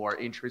actually be more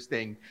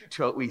interesting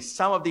to at least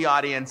some of the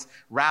audience.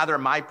 Rather,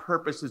 my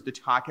purpose is to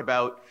talk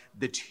about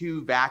the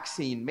 2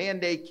 vaccine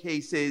mandate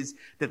cases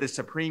that the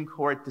Supreme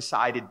Court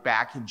decided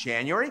back in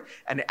January.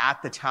 And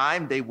at the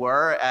time, they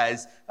were,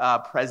 as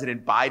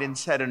President Biden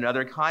said in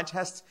another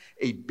contest,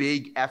 a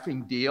big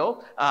effing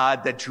deal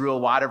that drew a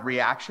lot of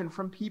reaction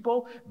from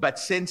people. But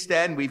since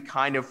then, we've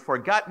kind of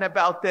forgotten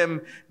about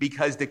them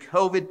because the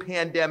COVID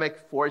pandemic,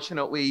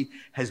 fortunately,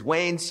 has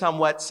waned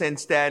somewhat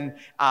since then.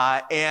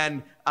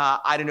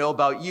 I don't know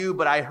about you,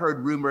 but I heard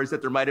rumors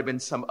that there might have been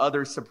some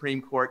other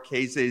Supreme Court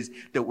cases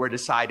that were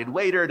decided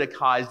later that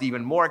caused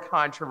even more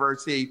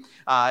controversy.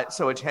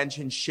 So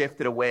attention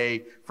shifted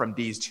away from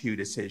these 2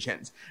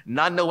 decisions.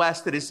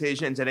 Nonetheless, the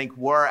decisions, I think,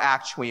 were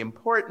actually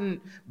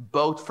important,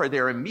 both for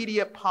their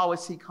immediate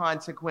policy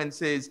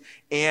consequences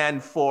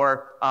and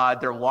for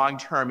their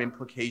long-term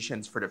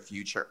implications for the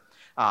future.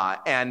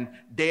 And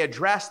they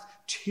addressed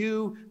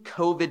 2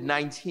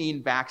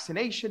 COVID-19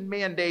 vaccination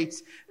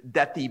mandates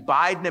that the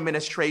Biden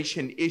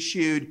administration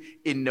issued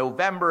in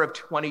November of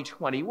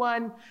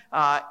 2021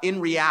 in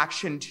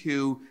reaction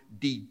to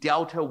the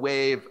Delta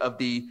wave of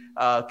the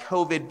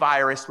COVID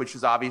virus, which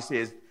is obviously,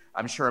 as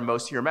I'm sure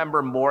most of you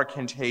remember, more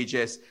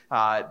contagious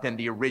than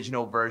the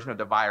original version of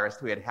the virus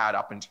that we had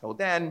up until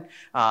then.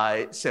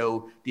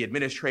 So the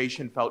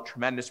administration felt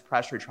tremendous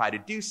pressure to try to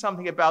do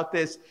something about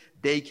this.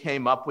 They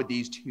came up with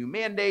these 2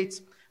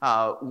 mandates.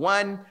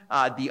 One,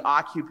 the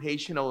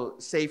Occupational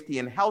Safety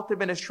and Health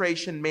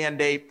Administration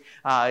mandate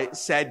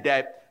said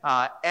that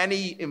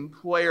any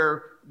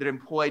employer that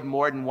employed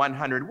more than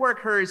 100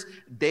 workers,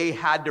 they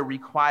had to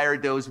require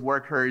those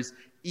workers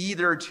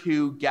either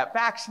to get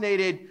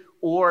vaccinated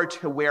or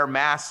to wear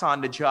masks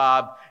on the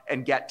job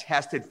and get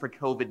tested for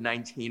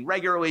COVID-19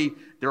 regularly.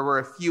 There were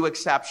a few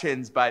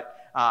exceptions, but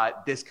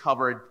this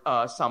covered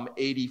some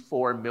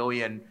 84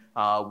 million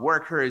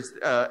workers,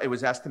 it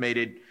was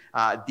estimated.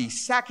 The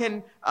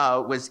second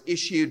was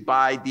issued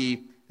by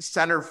the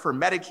Center for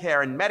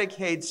Medicare and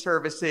Medicaid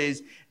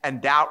Services,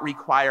 and that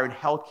required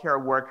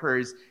healthcare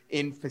workers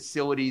in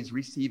facilities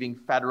receiving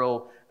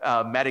federal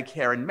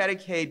Medicare and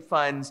Medicaid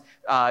funds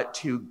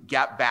to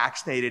get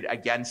vaccinated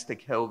against the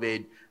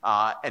COVID,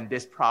 and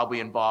this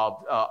probably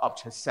involved up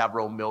to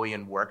several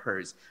million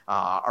workers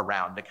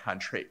around the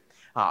country.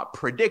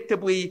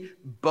 Predictably,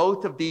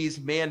 both of these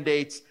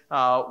mandates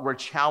were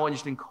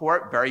challenged in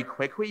court very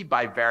quickly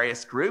by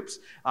various groups,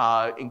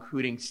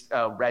 including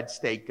red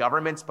state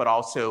governments, but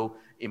also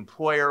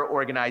employer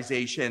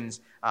organizations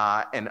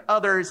and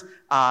others.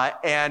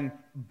 And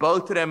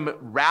both of them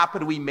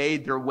rapidly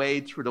made their way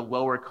through the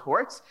lower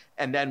courts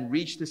and then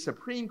reached the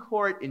Supreme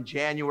Court in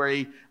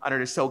January under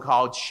the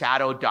so-called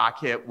shadow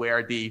docket,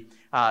 where the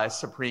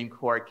Supreme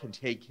Court can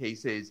take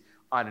cases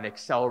on an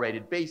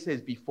accelerated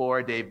basis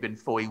before they've been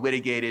fully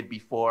litigated,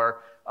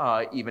 before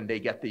even they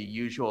get the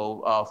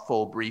usual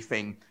full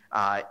briefing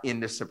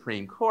in the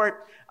Supreme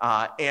Court.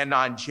 And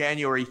on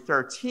January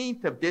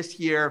 13th of this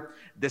year,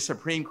 the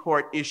Supreme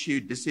Court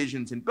issued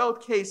decisions in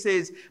both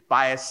cases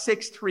by a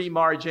 6-3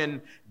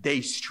 margin.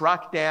 They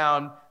struck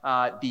down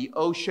the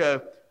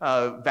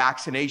OSHA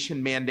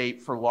vaccination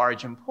mandate for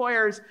large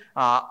employers.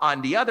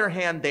 On the other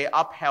hand, they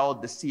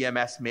upheld the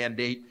CMS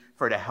mandate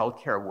for the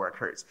healthcare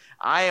workers.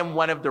 I am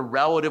one of the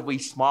relatively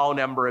small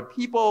number of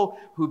people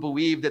who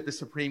believe that the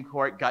Supreme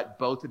Court got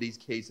both of these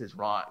cases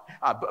wrong.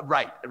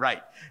 Right.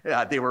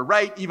 They were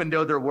right, even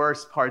though there were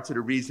parts of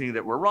the reasoning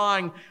that were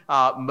wrong.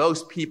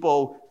 Most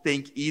people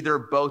think either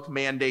both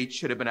mandates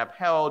should have been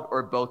upheld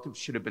or both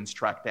should have been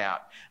struck down.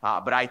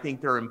 But I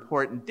think there are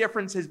important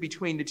differences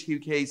between the 2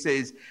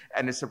 cases,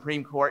 and the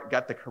Supreme Court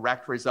got the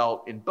correct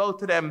result in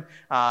both of them,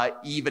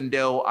 even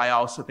though I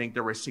also think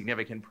there were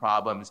significant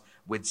problems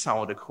with some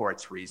of the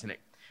court's reasoning.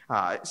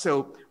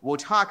 So we'll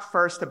talk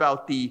first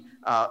about the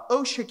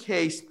OSHA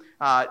case.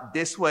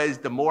 This was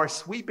the more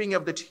sweeping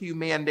of the 2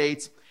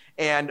 mandates,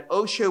 and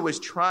OSHA was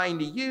trying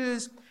to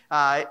use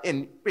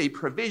in a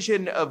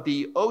provision of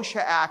the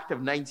OSHA Act of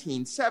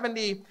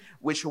 1970,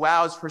 which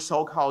allows for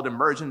so-called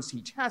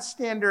emergency test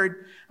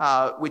standard,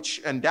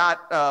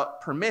 that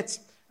permits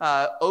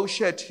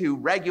OSHA to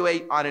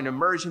regulate on an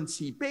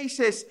emergency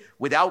basis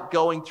without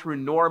going through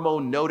normal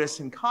notice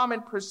and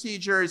comment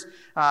procedures.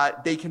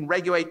 They can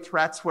regulate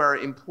threats where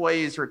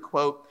employees are,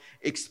 quote,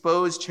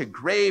 exposed to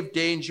grave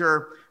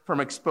danger from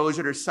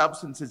exposure to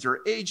substances or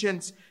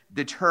agents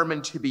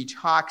determined to be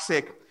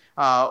toxic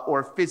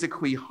or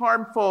physically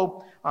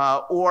harmful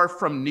or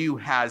from new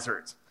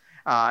hazards.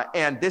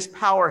 And this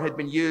power had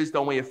been used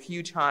only a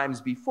few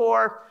times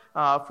before,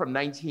 from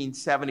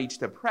 1970 to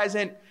the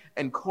present,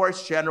 and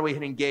courts generally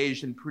had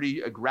engaged in pretty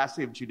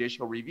aggressive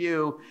judicial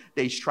review.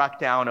 They struck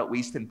down, at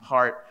least in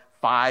part,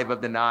 5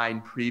 of the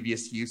 9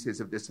 previous uses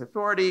of this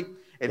authority.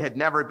 It had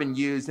never been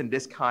used in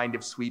this kind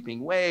of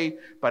sweeping way,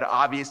 but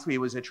obviously it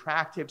was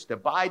attractive to the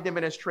Biden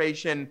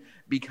administration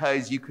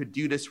because you could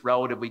do this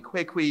relatively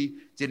quickly,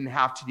 didn't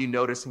have to do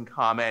notice and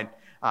comment,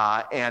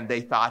 and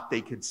they thought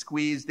they could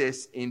squeeze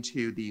this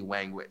into the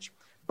language.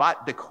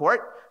 But the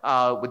court,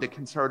 with the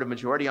conservative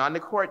majority on the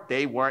court,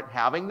 they weren't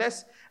having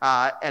this,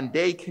 and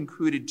they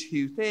concluded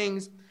 2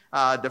 things.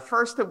 The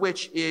first of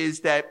which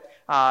is that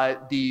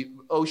the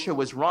OSHA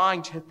was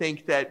wrong to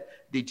think that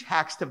the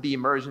text of the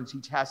emergency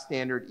test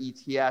standard,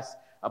 ETS,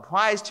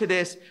 applies to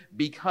this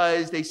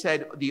because they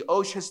said the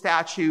OSHA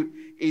statute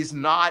is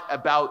not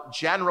about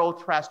general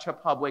threats to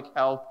public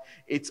health.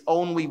 It's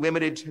only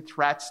limited to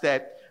threats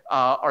that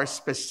are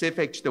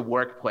specific to the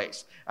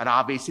workplace. And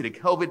obviously the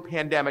COVID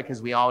pandemic,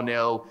 as we all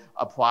know,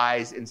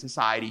 applies in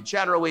society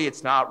generally.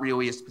 It's not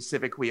really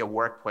specifically a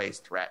workplace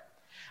threat.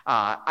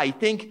 I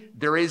think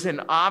there is an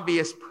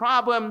obvious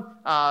problem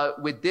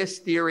with this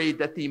theory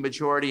that the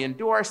majority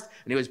endorsed,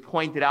 and it was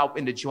pointed out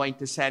in the joint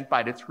dissent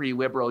by the 3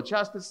 liberal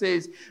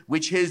justices,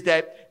 which is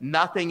that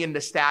nothing in the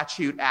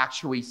statute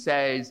actually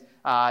says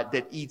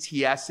that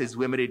ETS is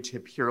limited to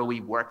purely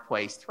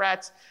workplace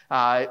threats.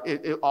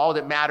 All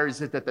that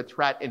matters is that the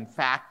threat, in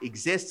fact,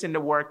 exists in the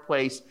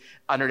workplace.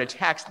 Under the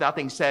text,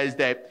 nothing says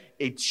that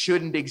it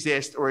shouldn't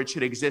exist or it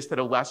should exist at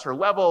a lesser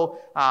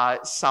level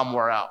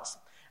somewhere else.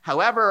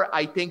 However,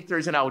 I think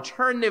there's an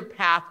alternative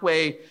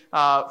pathway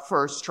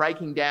for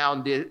striking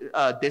down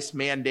this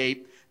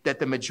mandate that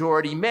the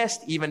majority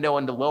missed, even though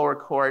in the lower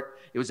court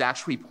it was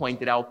actually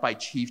pointed out by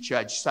Chief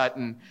Judge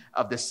Sutton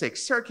of the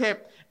Sixth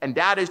Circuit, and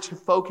that is to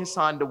focus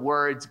on the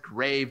words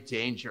grave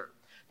danger.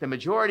 The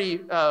majority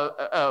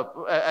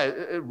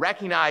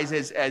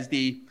recognizes as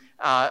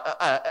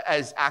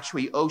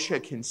actually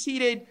OSHA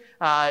conceded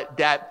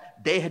that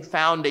they had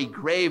found a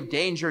grave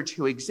danger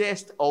to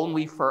exist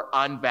only for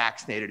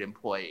unvaccinated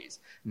employees,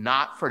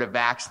 not for the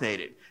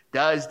vaccinated.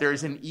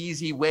 There's an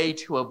easy way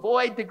to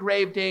avoid the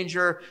grave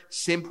danger,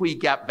 simply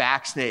get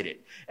vaccinated.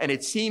 And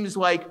it seems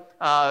like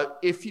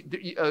if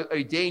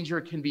a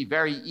danger can be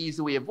very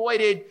easily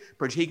avoided,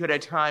 particularly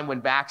at a time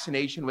when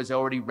vaccination was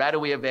already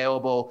readily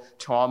available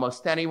to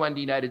almost anyone in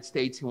the United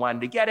States who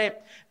wanted to get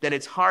it, then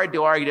it's hard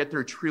to argue that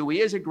there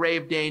truly is a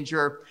grave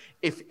danger.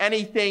 If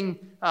anything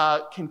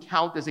can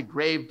count as a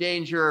grave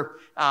danger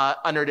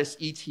under this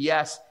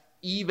ETS,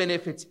 even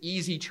if it's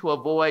easy to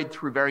avoid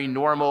through very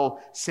normal,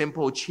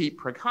 simple, cheap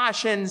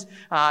precautions,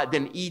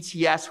 then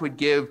ETS would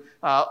give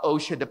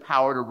OSHA the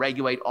power to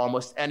regulate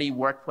almost any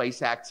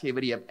workplace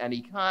activity of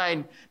any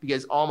kind,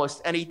 because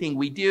almost anything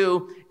we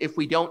do, if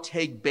we don't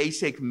take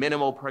basic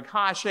minimal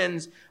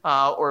precautions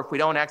or if we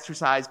don't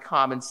exercise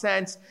common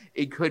sense,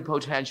 it could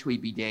potentially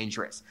be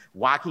dangerous.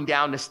 Walking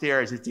down the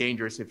stairs is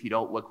dangerous if you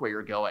don't look where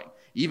you're going.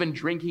 Even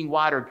drinking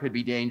water could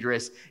be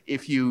dangerous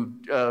if you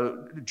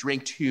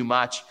drink too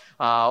much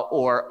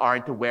or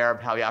aren't aware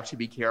of how you have to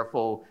be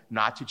careful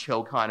not to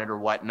choke on it or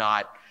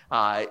whatnot.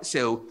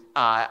 So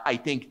I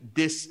think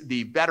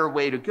the better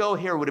way to go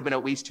here would have been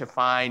at least to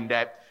find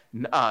that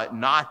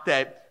not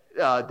that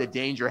the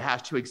danger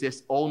has to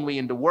exist only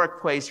in the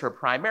workplace or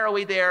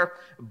primarily there,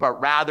 but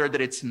rather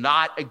that it's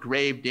not a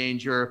grave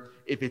danger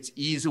if it's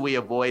easily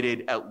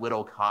avoided at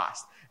little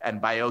cost. And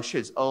by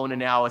OSHA's own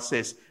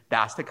analysis,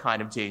 that's the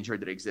kind of danger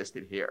that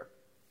existed here.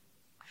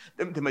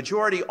 The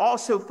majority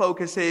also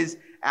focuses,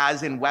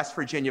 as in West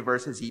Virginia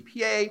versus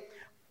EPA,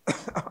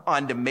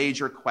 on the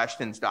major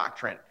questions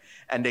doctrine.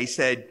 And they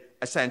said,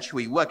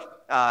 essentially,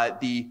 look,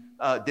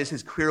 this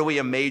is clearly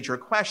a major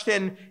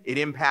question. It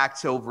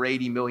impacts over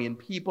 80 million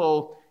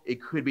people.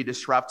 It could be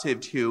disruptive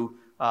to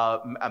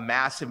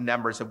massive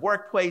numbers of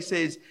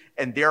workplaces.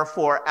 And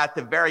therefore, at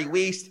the very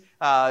least,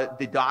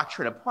 the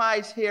doctrine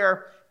applies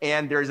here.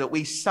 And there's at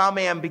least some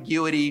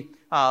ambiguity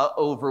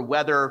over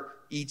whether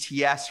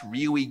ETS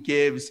really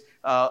gives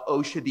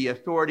OSHA the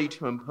authority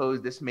to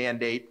impose this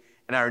mandate.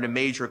 And under the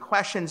major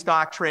questions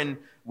doctrine,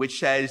 which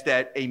says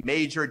that a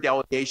major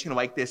delegation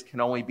like this can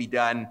only be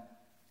done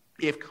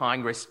if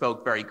Congress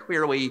spoke very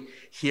clearly.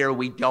 Here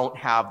we don't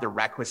have the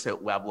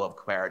requisite level of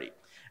clarity.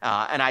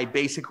 And I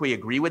basically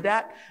agree with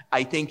that.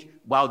 I think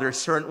while there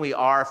certainly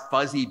are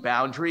fuzzy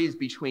boundaries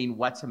between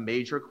what's a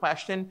major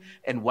question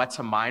and what's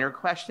a minor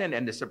question,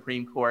 and the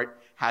Supreme Court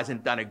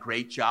hasn't done a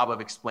great job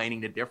of explaining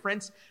the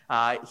difference,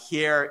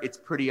 here it's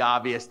pretty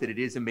obvious that it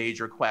is a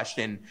major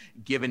question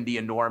given the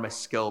enormous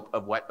scope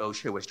of what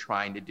OSHA was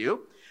trying to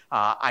do.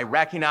 I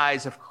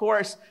recognize, of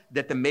course,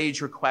 that the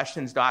major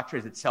questions doctrine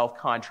is itself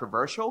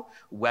controversial,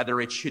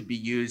 whether it should be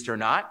used or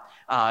not.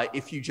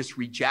 If you just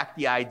reject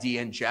the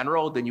idea in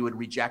general, then you would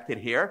reject it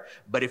here.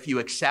 But if you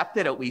accept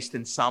it, at least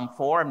in some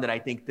form, then I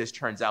think this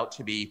turns out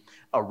to be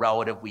a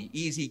relatively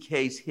easy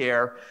case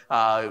here,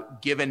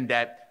 given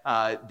that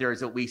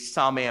there's at least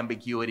some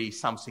ambiguity,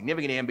 some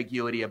significant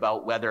ambiguity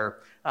about whether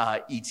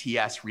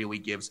ETS really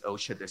gives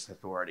OSHA this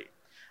authority.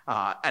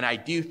 And I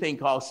do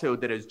think also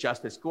that, as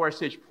Justice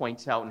Gorsuch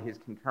points out in his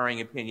concurring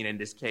opinion in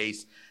this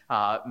case,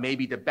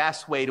 maybe the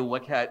best way to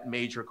look at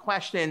major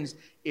questions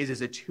is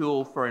as a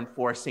tool for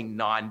enforcing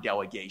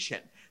non-delegation.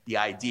 The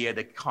idea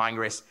that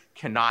Congress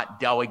cannot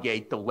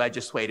delegate the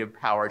legislative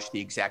power to the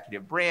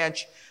executive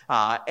branch.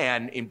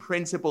 And in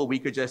principle, we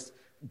could just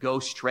go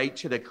straight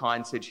to the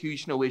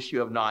constitutional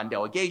issue of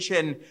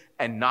non-delegation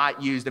and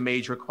not use the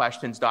major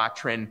questions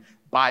doctrine.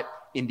 But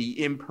in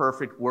the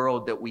imperfect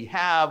world that we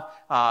have,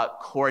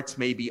 courts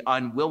may be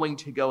unwilling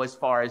to go as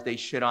far as they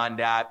should on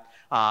that.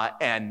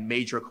 And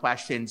major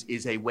questions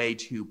is a way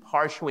to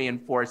partially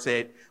enforce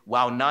it,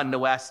 while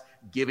nonetheless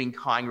giving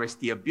Congress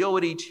the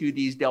ability to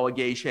these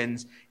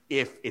delegations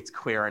if it's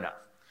clear enough.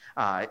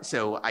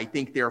 So I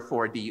think,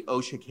 therefore, the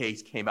OSHA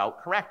case came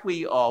out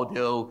correctly,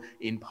 although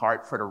in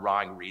part for the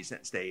wrong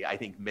reasons. They, I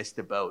think, missed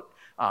the boat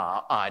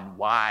on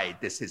why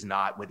this is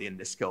not within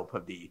the scope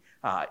of the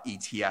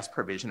ETS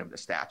provision of the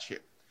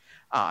statute.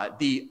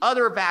 The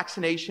other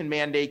vaccination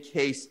mandate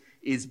case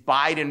is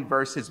Biden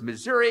versus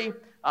Missouri,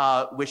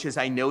 which, as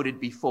I noted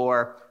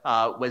before,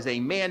 was a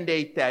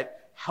mandate that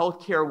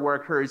healthcare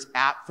workers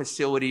at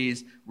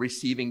facilities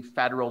receiving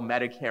federal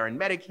Medicare and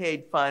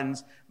Medicaid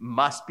funds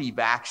must be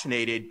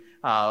vaccinated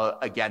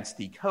against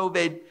the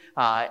COVID.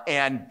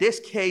 And this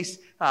case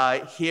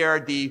here,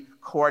 the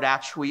court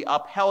actually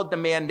upheld the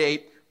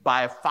mandate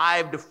by a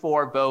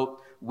 5-4 vote,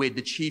 with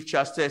the Chief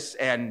Justice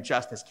and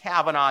Justice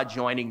Kavanaugh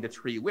joining the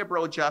 3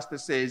 liberal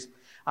justices.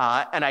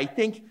 And I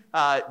think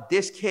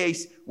this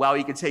case, while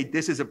you could say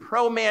this is a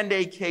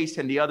pro-mandate case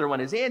and the other one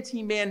is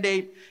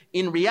anti-mandate,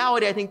 in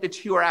reality, I think the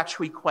two are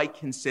actually quite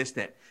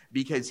consistent,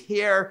 because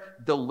here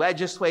the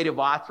legislative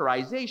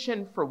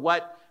authorization for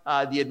what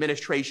the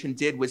administration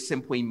did was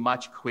simply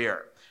much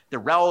clearer. The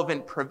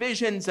relevant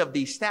provisions of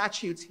the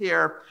statutes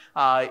here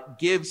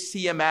give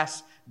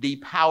CMS the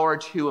power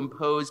to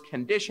impose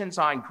conditions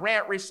on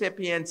grant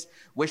recipients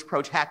which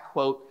protect,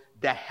 quote,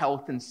 the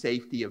health and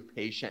safety of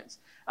patients.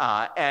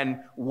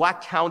 And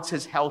what counts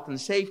as health and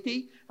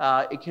safety?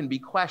 It can be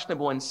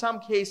questionable in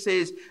some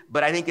cases,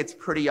 but I think it's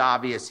pretty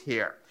obvious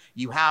here.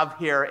 You have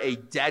here a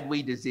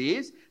deadly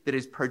disease that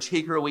is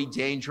particularly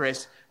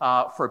dangerous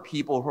for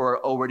people who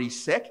are already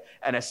sick,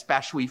 and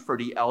especially for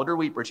the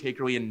elderly,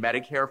 particularly in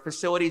Medicare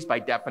facilities. By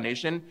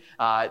definition,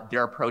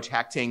 they're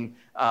protecting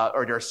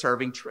or they're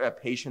serving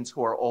patients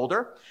who are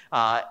older,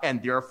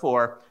 and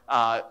therefore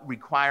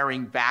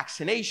requiring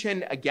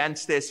vaccination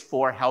against this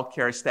for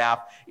healthcare staff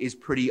is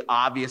pretty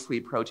obviously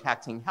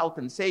protecting health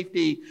and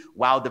safety,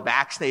 while the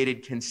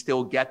vaccinated can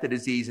still get the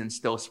disease and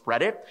still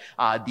spread it.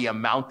 The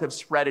amount of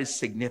spread is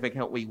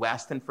significantly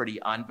less than for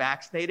the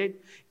unvaccinated.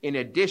 In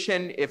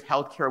addition, if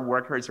healthcare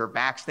workers are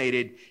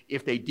vaccinated,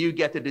 if they do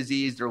get the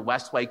disease, they're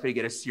less likely to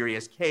get a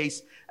serious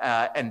case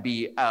and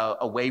be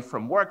away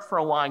from work for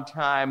a long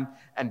time,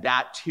 and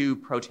that too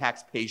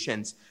protects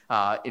patients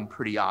in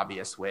pretty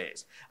obvious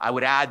ways. I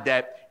would add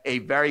that a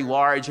very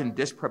large and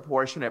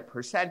disproportionate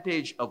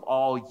percentage of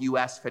all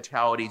U.S.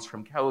 fatalities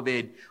from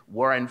COVID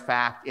were in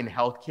fact in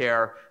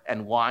healthcare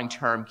and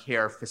long-term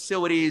care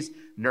facilities,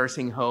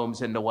 nursing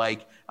homes and the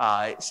like.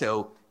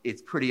 So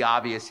it's pretty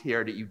obvious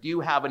here that you do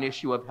have an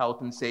issue of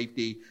health and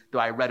safety, though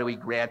I readily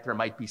grant there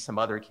might be some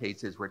other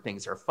cases where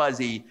things are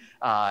fuzzy,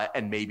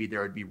 and maybe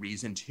there would be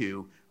reason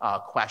to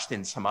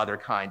question some other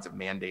kinds of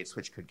mandates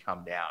which could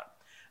come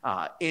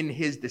down. In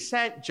his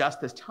dissent,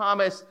 Justice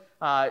Thomas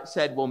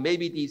said, well,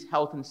 maybe these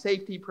health and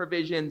safety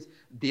provisions,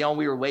 they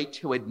only relate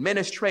to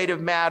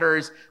administrative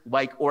matters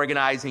like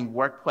organizing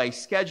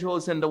workplace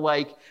schedules and the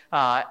like,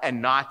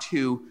 and not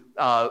to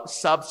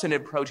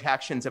substantive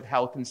protections of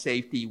health and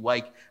safety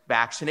like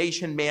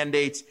vaccination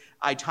mandates.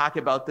 I talk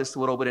about this a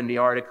little bit in the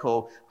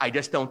article. I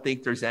just don't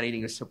think there's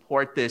anything to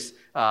support this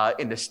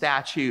in the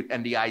statute,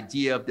 and the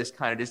idea of this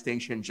kind of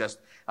distinction just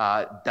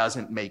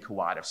doesn't make a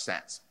lot of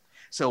sense.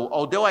 So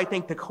although I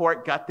think the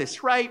court got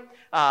this right,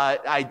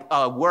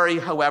 I worry,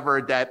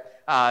 however,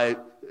 that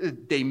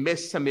they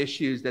missed some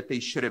issues that they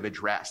should have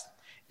addressed.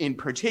 In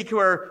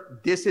particular,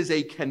 this is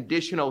a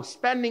conditional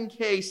spending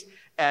case,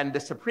 and the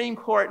Supreme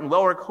Court and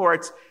lower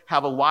courts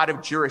have a lot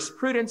of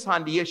jurisprudence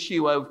on the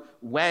issue of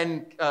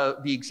when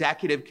the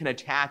executive can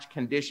attach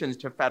conditions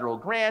to federal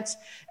grants.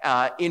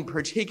 In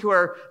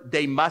particular,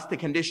 the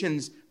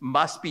conditions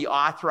must be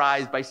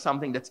authorized by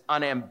something that's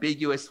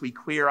unambiguously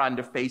clear on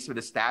the face of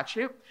the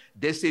statute.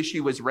 This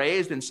issue was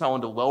raised in some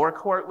of the lower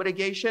court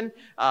litigation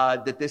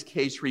that this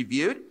case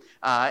reviewed.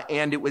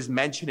 and it was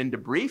mentioned in the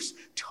briefs,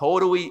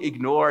 totally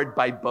ignored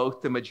by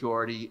both the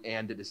majority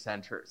and the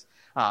dissenters.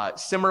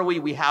 Similarly,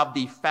 we have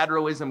the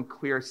federalism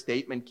clear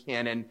statement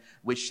canon,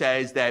 which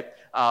says that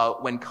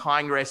when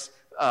Congress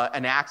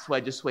enacts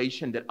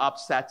legislation that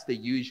upsets the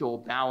usual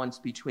balance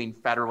between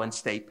federal and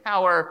state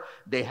power,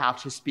 they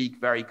have to speak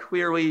very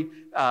clearly,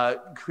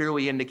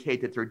 clearly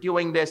indicate that they're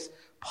doing this.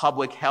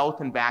 Public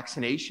health and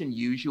vaccination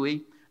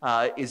usually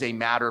is a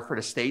matter for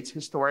the states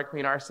historically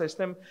in our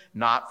system,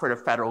 not for the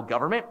federal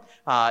government.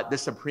 The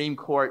Supreme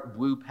Court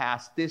blew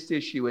past this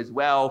issue as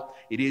well.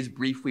 It is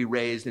briefly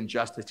raised in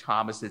Justice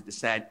Thomas's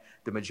dissent.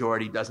 The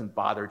majority doesn't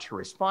bother to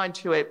respond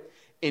to it.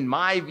 In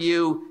my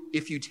view,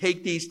 if you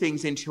take these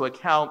things into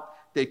account,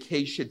 the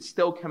case should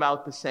still come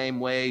out the same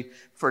way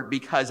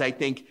because I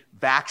think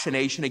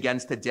vaccination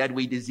against a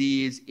deadly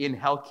disease in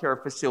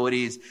healthcare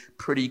facilities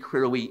pretty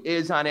clearly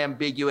is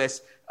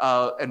unambiguous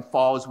and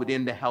falls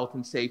within the health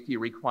and safety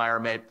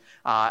requirement.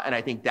 And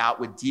I think that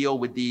would deal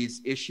with these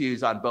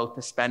issues on both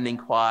the spending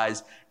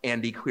clause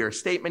and the clear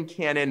statement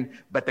canon.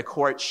 But the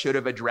court should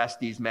have addressed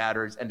these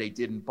matters, and they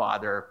didn't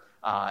bother,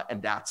 and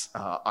that's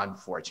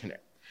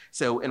unfortunate.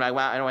 So, and I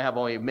know I have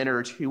only a minute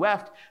or two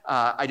left.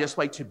 I just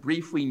like to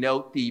briefly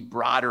note the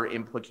broader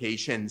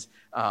implications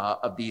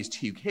of these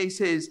two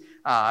cases.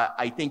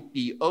 I think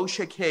the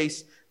OSHA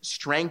case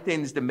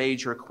strengthens the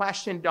major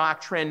question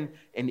doctrine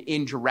and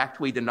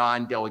indirectly the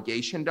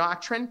non-delegation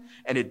doctrine,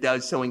 and it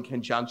does so in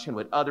conjunction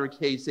with other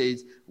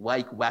cases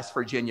like West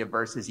Virginia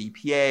versus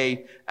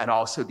EPA and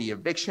also the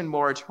eviction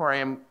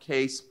moratorium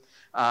case.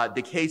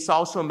 The case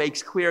also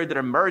makes clear that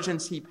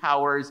emergency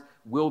powers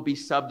will be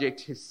subject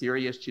to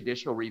serious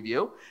judicial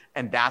review.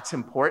 And that's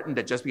important,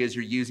 that just because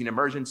you're using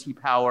emergency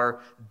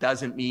power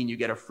doesn't mean you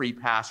get a free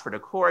pass for the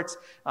courts.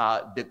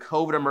 The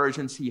COVID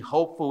emergency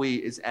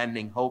hopefully is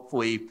ending,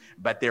 hopefully,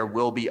 but there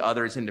will be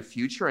others in the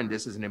future, and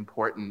this is an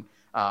important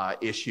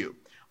issue.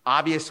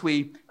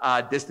 Obviously,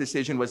 this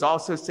decision was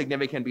also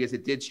significant because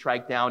it did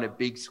strike down a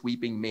big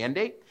sweeping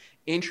mandate.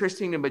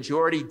 Interesting, the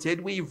majority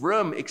did leave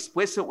room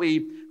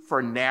explicitly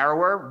for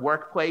narrower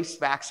workplace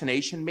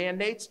vaccination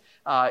mandates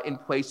in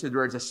places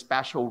where there's a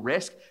special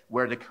risk,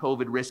 where the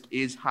COVID risk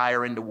is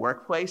higher in the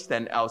workplace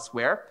than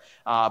elsewhere.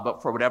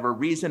 But for whatever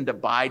reason, the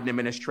Biden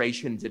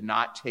administration did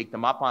not take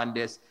them up on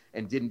this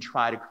and didn't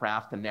try to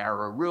craft a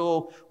narrower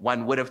rule.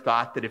 One would have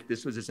thought that if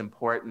this was as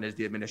important as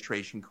the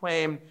administration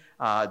claimed,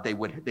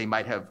 they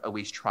might have at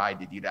least tried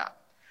to do that.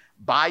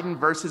 Biden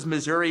versus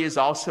Missouri is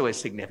also a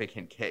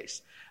significant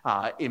case.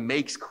 It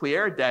makes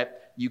clear that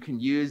you can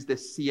use the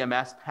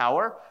CMS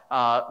power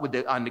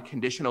on the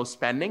conditional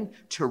spending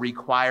to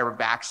require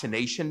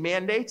vaccination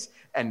mandates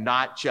and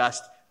not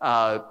just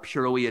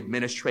purely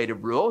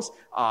administrative rules.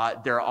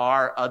 There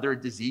are other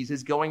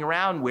diseases going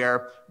around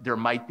where there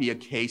might be a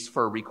case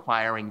for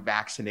requiring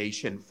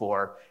vaccination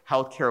for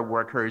healthcare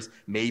workers,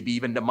 maybe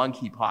even the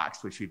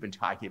monkeypox, which we've been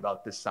talking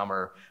about this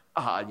summer.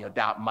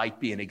 That might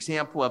be an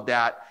example of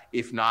that.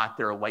 If not,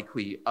 there are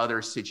likely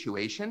other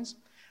situations.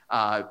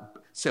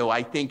 So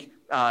I think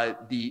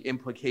the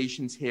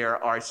implications here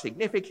are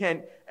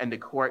significant, and the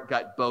court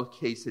got both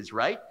cases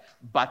right,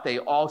 but they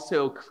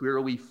also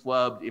clearly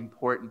flubbed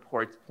important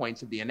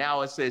points of the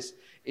analysis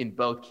in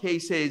both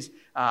cases.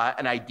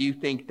 And I do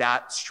think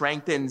that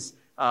strengthens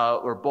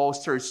or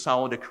bolsters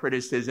some of the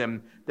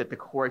criticism that the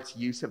court's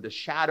use of the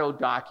shadow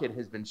docket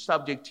has been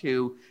subject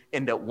to,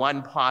 and that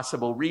one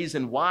possible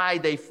reason why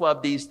they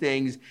flubbed these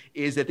things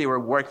is that they were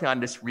working on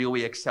this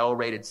really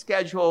accelerated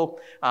schedule.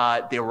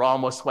 They were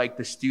almost like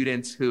the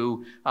students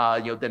who,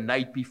 the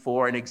night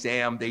before an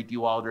exam, they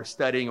do all their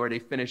studying, or they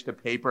finish the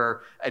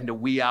paper in the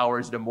wee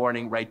hours of the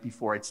morning right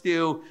before it's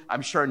due.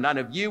 I'm sure none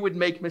of you would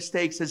make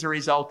mistakes as a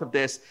result of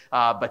this,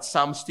 but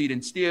some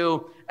students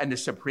do, and the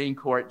Supreme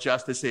Court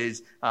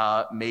justices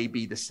may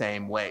be the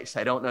same way.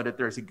 So I don't know that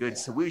there's a good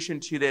solution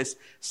to this.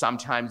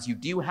 Sometimes you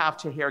do have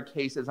to hear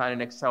cases on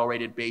an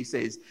accelerated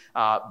basis,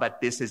 but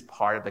this is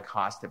part of the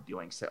cost of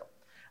doing so.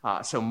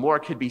 So more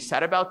could be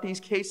said about these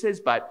cases,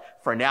 but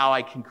for now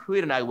I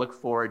conclude, and I look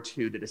forward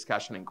to the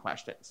discussion and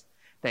questions.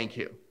 Thank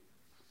you.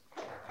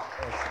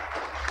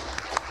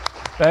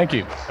 Thank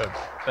you.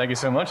 Thank you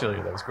so much,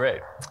 Ilya. That was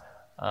great.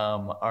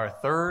 Our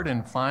third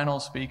and final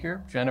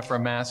speaker, Jennifer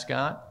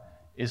Mascott,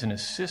 is an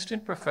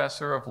assistant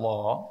professor of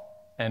law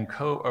and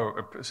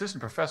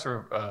assistant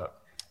professor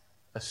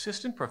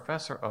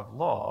of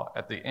law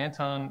at the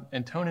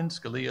Antonin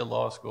Scalia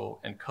Law School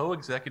and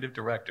co-executive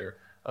director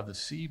of the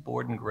C.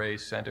 Borden Gray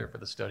Center for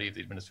the Study of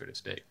the Administrative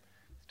State.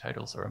 The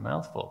titles are a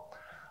mouthful.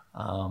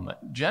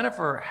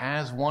 Jennifer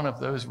has one of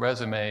those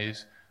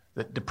resumes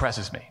that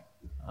depresses me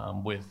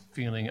with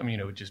feeling,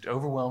 it just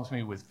overwhelms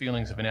me with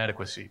feelings of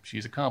inadequacy.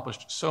 She's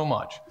accomplished so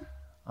much.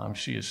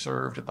 She has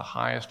served at the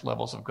highest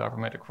levels of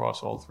government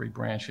across all three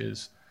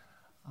branches.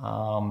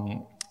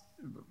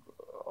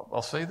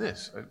 I'll say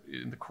this,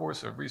 in the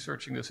course of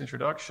researching this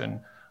introduction,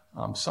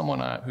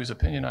 someone whose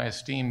opinion I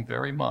esteem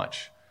very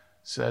much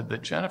said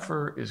that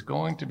Jennifer is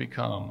going to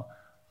become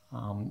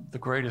the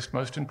greatest,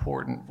 most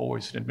important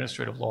voice in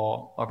administrative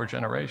law of her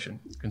generation,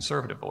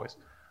 conservative voice.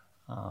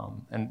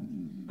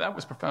 And that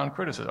was profound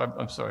criticism.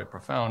 I'm sorry,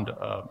 profound,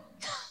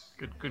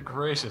 good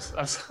gracious.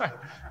 I'm sorry.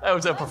 That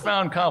was a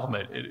profound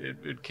compliment.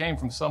 It came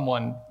from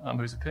someone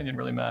whose opinion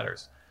really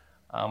matters.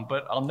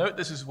 But I'll note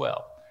this as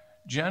well.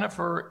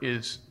 Jennifer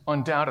is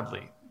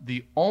undoubtedly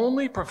the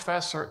only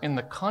professor in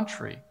the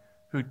country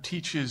who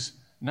teaches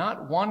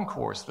not one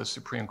course with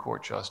Supreme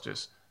Court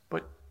justice,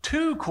 but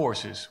 2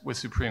 courses with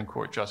Supreme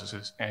Court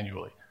justices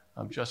annually,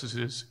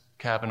 Justices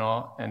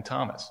Kavanaugh and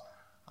Thomas.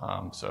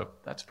 So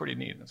that's pretty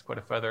neat. That's quite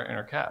a feather in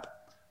her cap.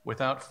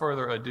 Without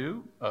further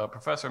ado,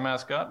 Professor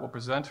Mascott will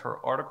present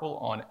her article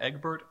on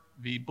Egbert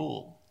v.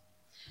 Boole.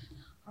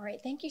 All right,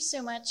 thank you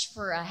so much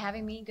for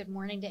having me. Good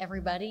morning to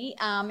everybody.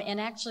 And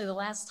actually, the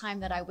last time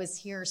that I was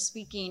here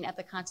speaking at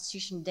the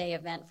Constitution Day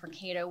event for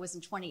Cato was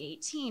in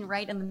 2018,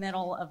 right in the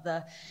middle of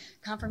the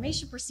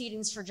confirmation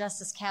proceedings for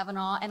Justice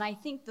Kavanaugh. And I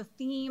think the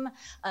theme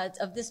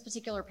of this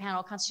particular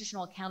panel,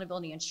 constitutional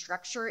accountability and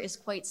structure, is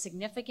quite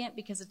significant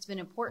because it's been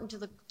important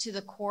to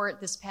the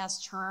court this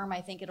past term. I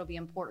think it'll be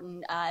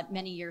important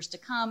many years to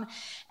come.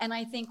 And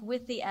I think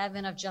with the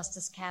advent of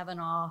Justice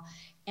Kavanaugh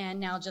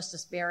and now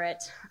Justice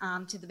Barrett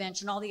to the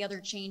bench and all the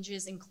other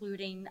changes,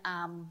 including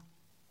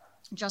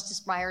Justice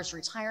Breyer's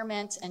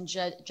retirement and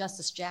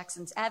Justice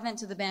Jackson's advent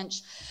to the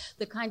bench,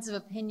 the kinds of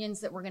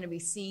opinions that we're going to be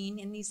seeing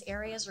in these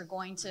areas are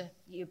going to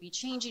be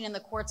changing, and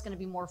the court's going to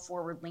be more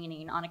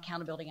forward-leaning on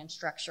accountability and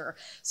structure.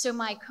 So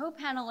my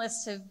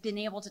co-panelists have been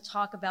able to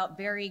talk about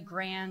very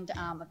grand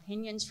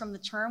opinions from the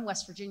term,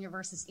 West Virginia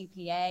versus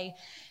EPA,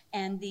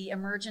 and the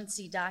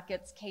emergency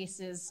dockets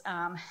cases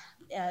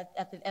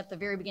at the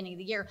very beginning of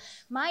the year.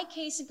 My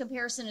case in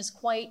comparison is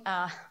quite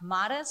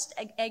modest,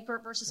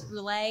 Egbert versus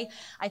Boole.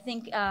 I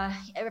think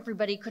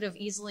everybody could have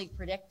easily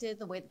predicted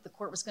the way that the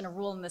court was going to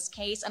rule in this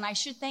case, and I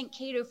should thank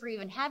Cato for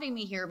even having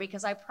me here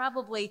because I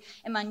probably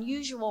am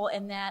unusual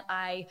in that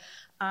I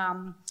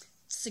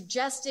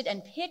suggested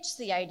and pitched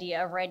the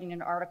idea of writing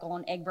an article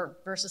on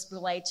Egbert versus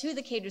Boole to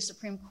the Cato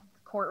Supreme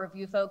Court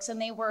review folks,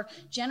 and they were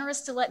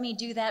generous to let me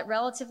do that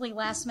relatively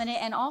last minute,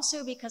 and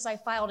also because I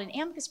filed an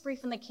amicus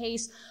brief in the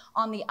case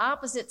on the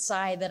opposite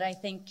side that I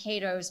think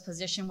Cato's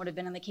position would have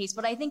been in the case.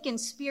 But I think in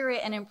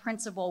spirit and in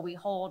principle, we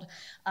hold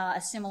a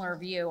similar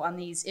view on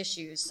these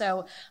issues.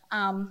 So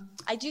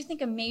I do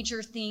think a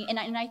major theme,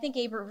 and I think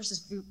Egbert versus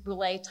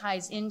Boole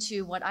ties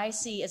into what I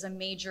see as a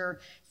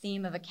major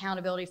theme of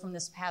accountability from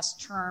this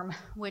past term,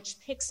 which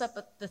picks up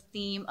the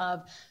theme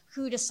of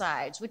who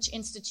decides, which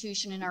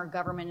institution in our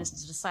government is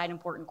to decide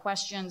important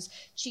questions.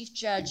 Chief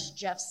Judge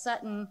Jeff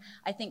Sutton,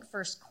 I think,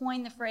 first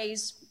coined the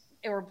phrase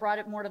or brought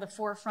it more to the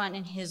forefront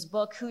in his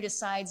book, Who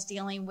Decides,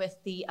 dealing with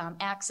the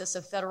axis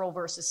of federal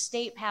versus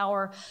state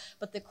power.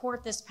 But the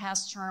court this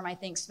past term, I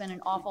think, spent an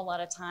awful lot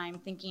of time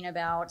thinking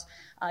about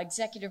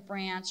executive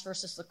branch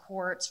versus the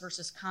courts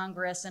versus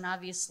Congress. And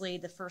obviously,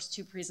 the first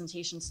 2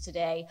 presentations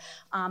today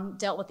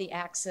dealt with the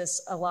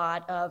axis a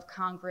lot of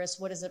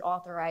Congress. What is it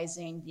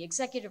authorizing the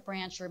executive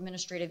branch or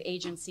administrative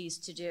agencies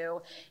to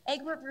do?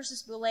 Egbert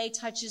versus Boole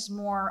touches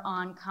more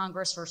on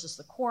Congress versus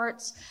the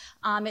courts.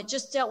 It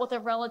just dealt with a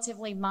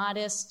relatively modest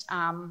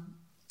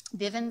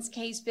Bivens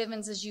case.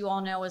 Bivens, as you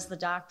all know, is the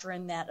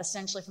doctrine that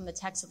essentially from the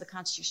text of the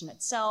Constitution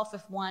itself,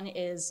 if one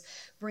is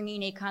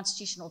bringing a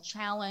constitutional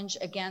challenge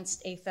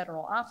against a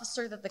federal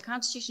officer, that the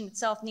Constitution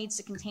itself needs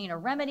to contain a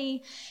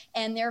remedy,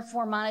 and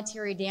therefore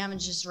monetary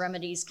damages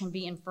remedies can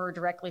be inferred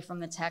directly from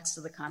the text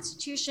of the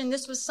Constitution.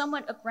 This was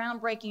somewhat a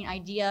groundbreaking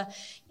idea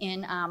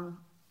in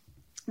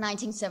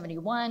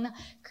 1971,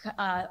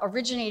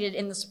 originated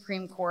in the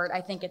Supreme Court,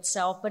 I think,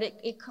 itself. But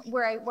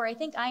where I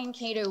think I and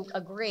Cato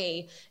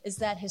agree is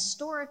that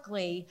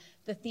historically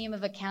the theme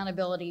of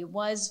accountability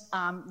was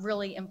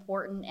really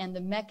important, and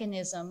the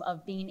mechanism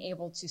of being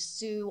able to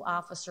sue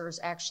officers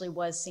actually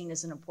was seen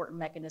as an important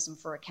mechanism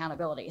for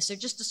accountability. So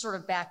just to sort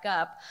of back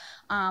up,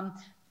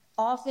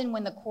 often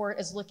when the court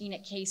is looking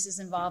at cases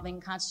involving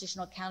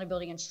constitutional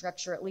accountability and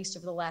structure, at least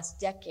over the last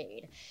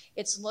decade,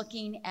 it's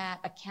looking at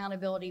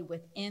accountability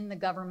within the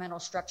governmental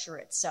structure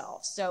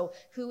itself. So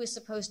who is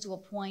supposed to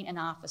appoint an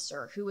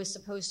officer? Who is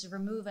supposed to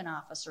remove an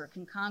officer?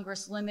 Can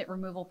Congress limit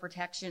removal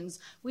protections?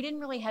 We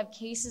didn't really have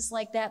cases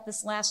like that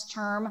this last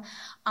term.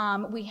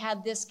 We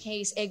had this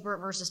case,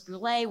 Egbert versus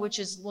Boole, which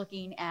is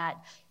looking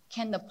at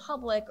can the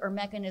public or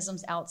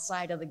mechanisms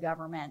outside of the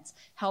government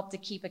help to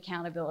keep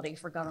accountability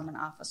for government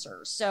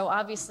officers? So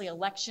obviously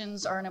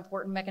elections are an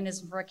important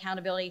mechanism for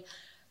accountability,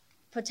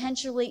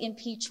 potentially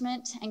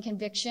impeachment and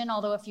conviction,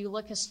 although if you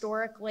look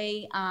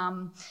historically,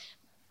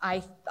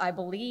 I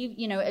believe,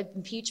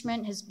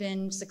 impeachment has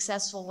been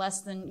successful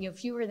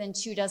fewer than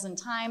 24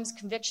 times.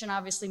 Conviction,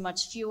 obviously,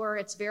 much fewer.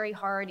 It's very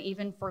hard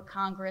even for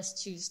Congress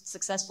to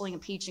successfully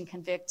impeach and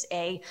convict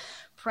a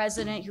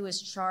president who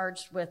is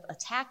charged with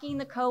attacking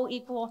the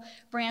co-equal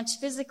branch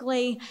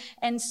physically.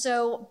 And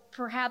so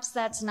perhaps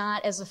that's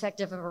not as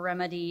effective of a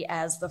remedy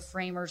as the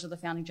framers of the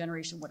founding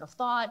generation would have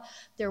thought.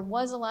 There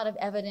was a lot of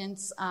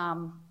evidence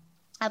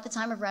At the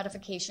time of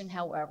ratification,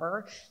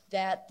 however,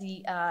 that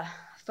the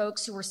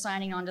folks who were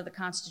signing on to the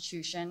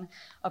Constitution,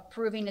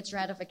 approving its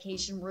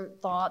ratification,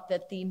 thought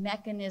that the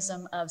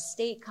mechanism of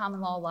state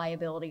common law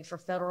liability for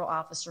federal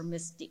officer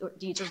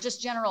misdeeds, or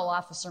just general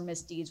officer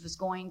misdeeds, was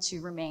going to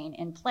remain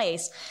in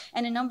place.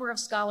 And a number of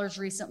scholars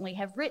recently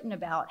have written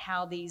about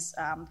how these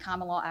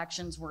common law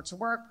actions were to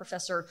work.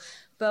 Professor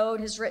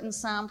Bode has written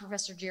some,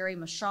 Professor Jerry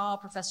Mashal,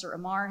 Professor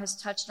Amar has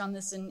touched on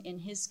this in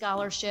his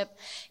scholarship,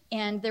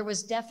 and there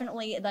was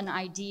definitely an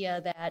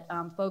idea that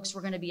folks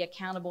were going to be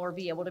accountable or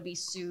be able to be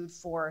sued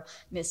for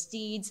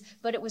misdeeds,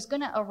 but it was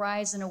going to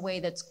arise in a way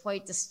that's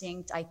quite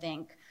distinct, I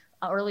think,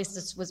 or at least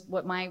this was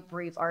what my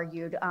brief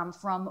argued,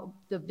 from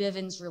the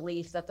Bivens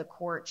relief that the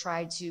court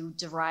tried to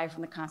derive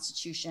from the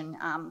Constitution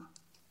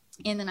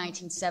in the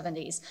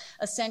 1970s.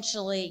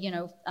 Essentially,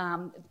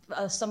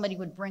 somebody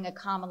would bring a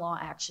common law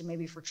action,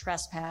 maybe for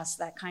trespass,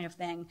 that kind of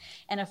thing,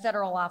 and a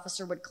federal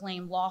officer would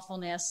claim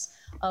lawfulness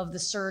of the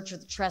search or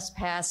the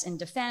trespass in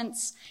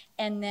defense,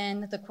 and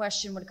then the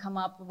question would come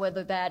up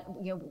whether that,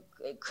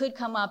 it could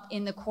come up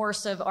in the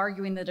course of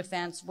arguing the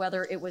defense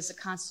whether it was a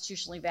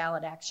constitutionally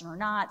valid action or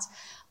not.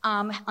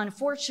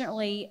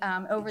 Unfortunately,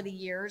 over the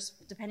years,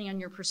 depending on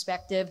your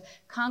perspective,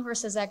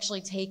 Congress has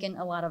actually taken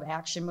a lot of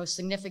action, most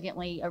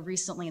significantly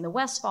recently in the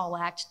Westfall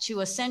Act, to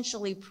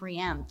essentially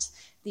preempt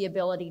the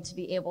ability to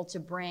be able to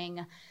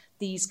bring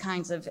these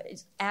kinds of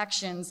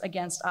actions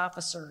against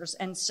officers.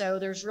 And so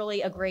there's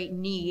really a great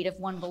need, if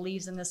one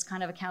believes in this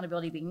kind of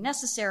accountability being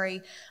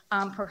necessary,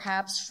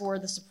 perhaps for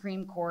the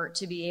Supreme Court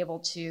to be able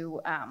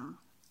to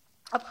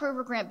approve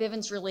or grant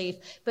Bivens relief.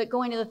 But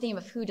going to the theme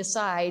of who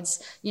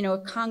decides,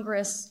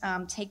 Congress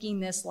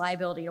taking this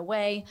liability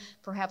away,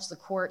 perhaps the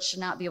court should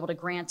not be able to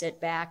grant it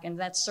back, and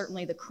that's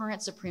certainly the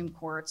current Supreme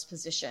Court's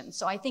position.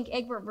 So I think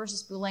Egbert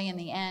versus Boulay in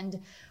the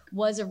end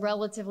was a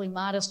relatively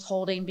modest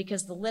holding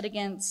because the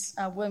litigants,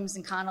 Williams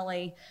and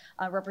Connolly,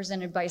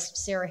 represented by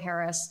Sarah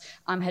Harris,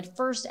 had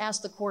first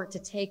asked the court to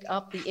take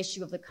up the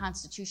issue of the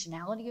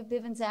constitutionality of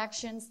Bivens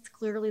actions.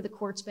 Clearly, the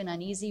court's been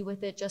uneasy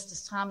with it.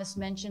 Justice Thomas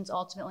mentions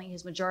ultimately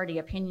his majority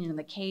opinion in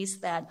the case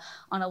that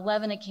on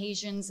 11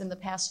 occasions in the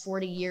past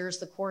 40 years,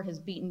 the court has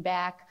beaten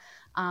back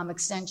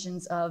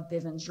extensions of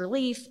Bivens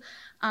relief,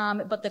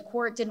 but the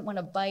court didn't want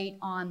to bite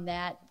on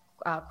that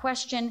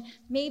question,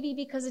 maybe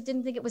because it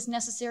didn't think it was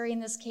necessary in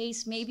this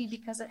case, maybe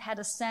because it had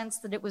a sense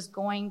that it was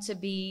going to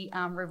be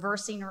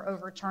reversing or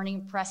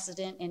overturning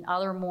precedent in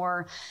other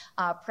more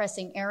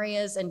pressing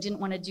areas and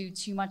didn't want to do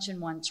too much in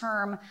one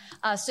term.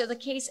 So the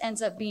case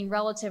ends up being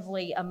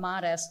relatively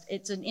modest.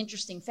 It's an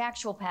interesting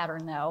factual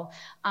pattern, though.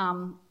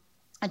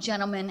 A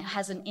gentleman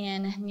has an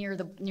inn near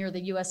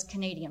the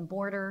U.S.-Canadian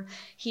border.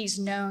 He's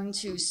known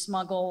to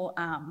smuggle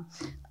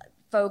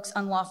folks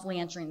unlawfully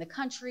entering the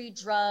country,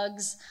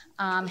 drugs,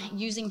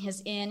 using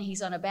his inn.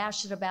 He's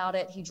unabashed about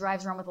it. He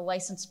drives around with a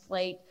license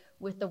plate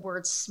with the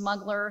word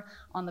smuggler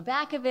on the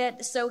back of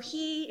it. So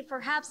he,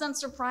 perhaps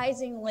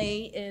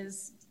unsurprisingly,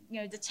 is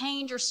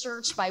detained or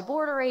searched by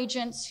border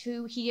agents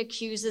who he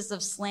accuses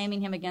of slamming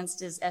him against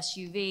his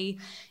SUV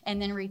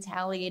and then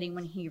retaliating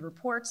when he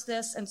reports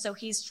this. And so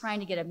he's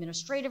trying to get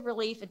administrative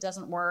relief. It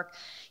doesn't work.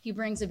 He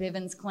brings a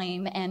Bivens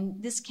claim,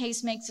 and this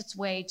case makes its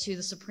way to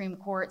the Supreme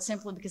Court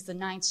simply because the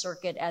Ninth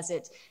Circuit, as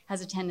it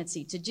has a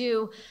tendency to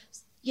do,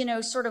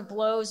 sort of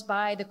blows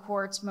by the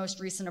court's most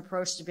recent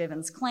approach to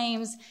Bivens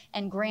claims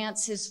and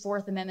grants his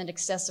Fourth Amendment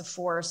excessive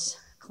force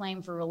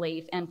claim for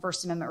relief and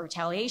First Amendment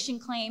retaliation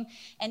claim.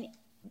 And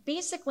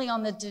basically,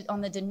 on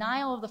the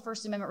denial of the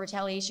First Amendment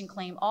retaliation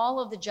claim, all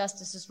of the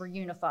justices were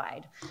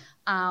unified.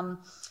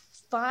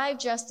 5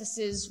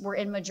 justices were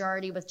in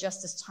majority with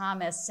Justice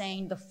Thomas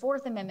saying the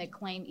Fourth Amendment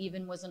claim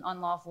even was an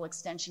unlawful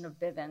extension of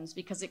Bivens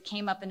because it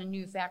came up in a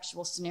new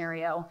factual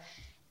scenario.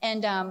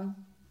 And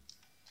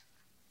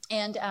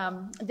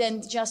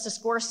then Justice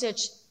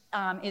Gorsuch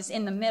is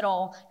in the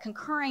middle,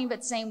 concurring,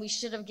 but saying we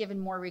should have given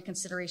more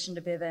reconsideration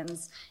to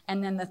Bivens.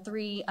 And then the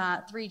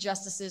three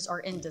justices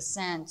are in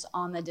dissent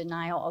on the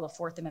denial of the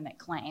Fourth Amendment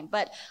claim.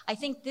 But I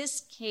think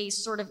this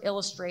case sort of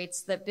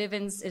illustrates that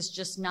Bivens is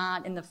just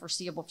not in the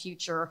foreseeable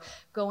future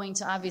going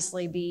to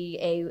obviously be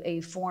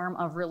a form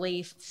of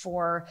relief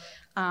for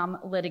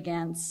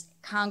litigants.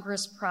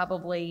 Congress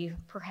probably,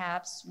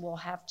 perhaps, will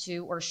have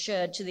to or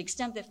should, to the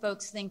extent that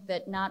folks think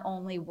that not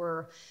only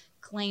were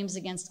claims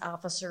against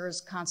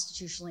officers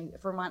constitutionally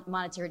for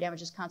monetary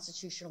damages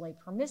constitutionally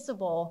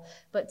permissible,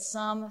 but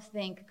some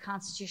think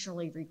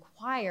constitutionally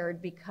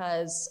required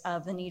because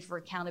of the need for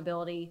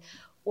accountability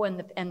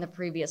and the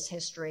previous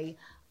history.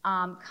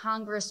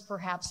 Congress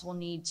perhaps will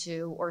need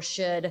to or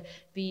should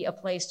be a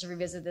place to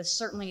revisit this.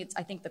 Certainly,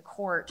 I think the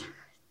court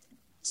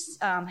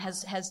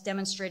has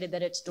demonstrated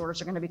that its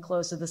doors are going to be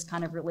closed to this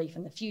kind of relief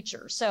in the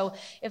future. So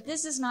if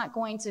this is not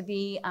going to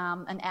be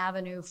an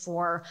avenue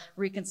for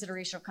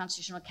reconsideration of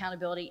constitutional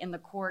accountability in the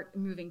court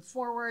moving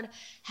forward,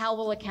 how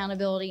will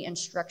accountability and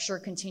structure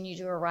continue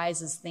to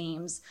arise as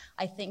themes?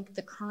 I think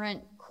the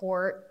current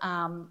court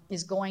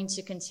is going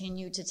to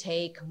continue to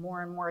take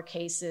more and more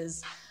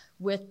cases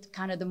with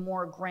kind of the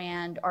more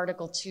grand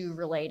Article 2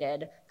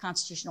 related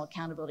constitutional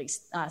accountability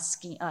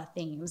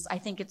themes. I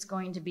think it's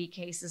going to be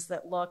cases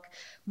that look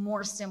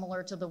more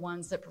similar to the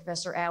ones that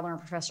Professor Adler and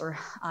Professor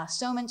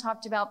Soman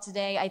talked about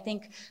today. I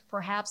think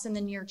perhaps in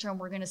the near term,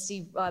 we're going to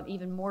see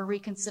even more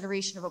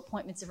reconsideration of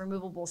appointments of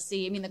removal. We'll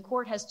see. I mean, the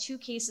court has 2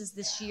 cases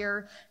this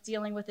year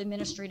dealing with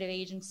administrative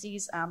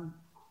agencies.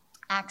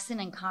 Axon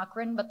and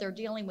Cochran, but they're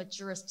dealing with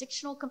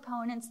jurisdictional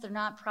components. They're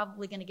not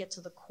probably going to get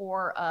to the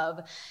core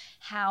of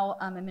how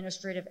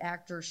administrative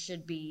actors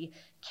should be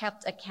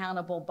kept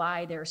accountable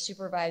by their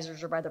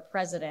supervisors or by the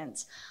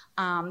president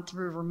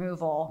through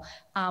removal.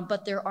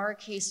 But there are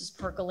cases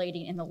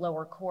percolating in the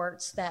lower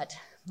courts that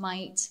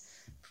might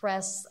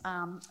press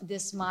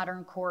this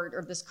modern court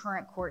or this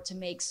current court to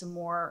make some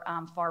more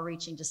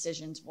far-reaching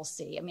decisions. We'll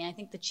see. I mean, I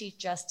think the Chief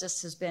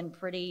Justice has been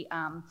pretty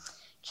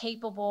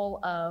capable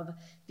of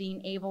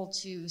being able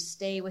to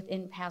stay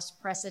within past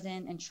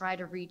precedent and try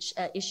to reach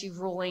issue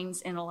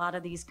rulings in a lot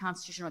of these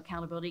constitutional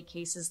accountability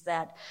cases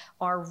that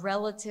are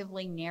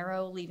relatively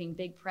narrow, leaving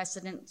big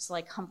precedents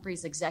like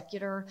Humphrey's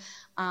executor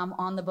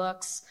on the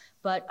books.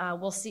 But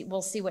we'll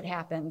see what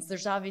happens.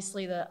 There's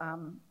obviously the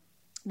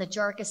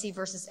Jarkissi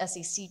versus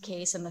SEC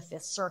case in the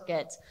Fifth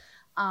Circuit,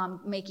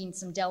 making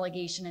some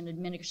delegation and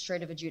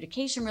administrative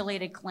adjudication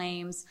related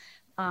claims.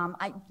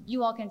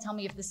 You all can tell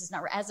me if this is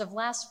not right. As of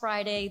last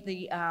Friday,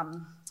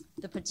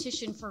 the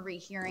petition for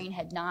rehearing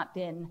had not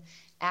been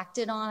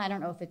acted on. I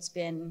don't know if it's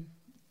been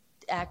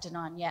acted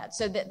on yet.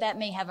 So that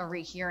may have a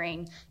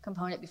rehearing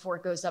component before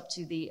it goes up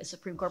to the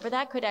Supreme Court. But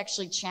that could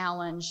actually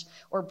challenge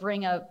or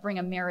bring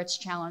a merits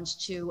challenge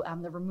to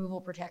the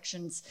removal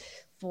protections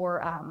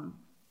for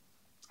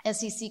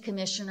SEC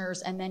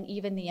commissioners, and then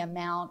even the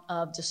amount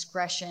of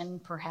discretion,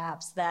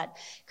 perhaps, that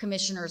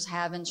commissioners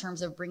have in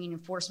terms of bringing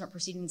enforcement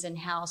proceedings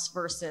in-house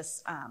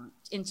versus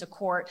into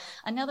court.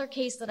 Another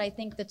case that I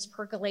think that's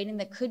percolating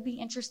that could be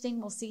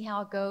interesting, we'll see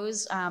how it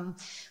goes,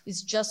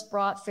 was just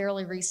brought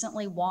fairly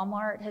recently.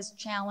 Walmart has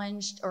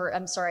challenged, or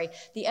I'm sorry,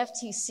 the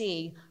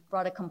FTC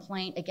brought a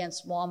complaint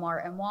against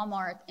Walmart, and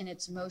Walmart, in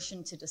its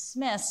motion to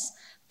dismiss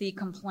the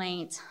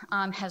complaint,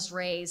 has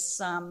raised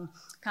some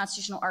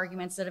constitutional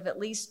arguments that have at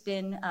least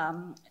been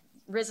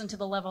risen to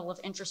the level of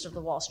interest of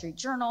the Wall Street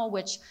Journal,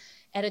 which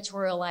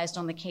editorialized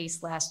on the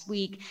case last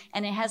week,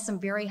 and it has some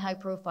very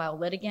high-profile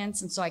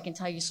litigants, and so I can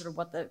tell you sort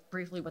of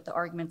briefly what the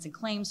arguments and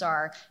claims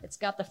are. It's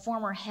got the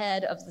former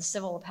head of the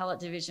Civil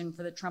Appellate Division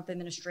for the Trump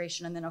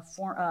administration, and then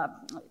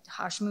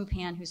Hash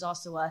Mupan, who's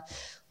also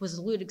was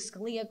a Ludwig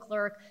Scalia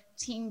clerk,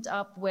 teamed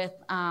up with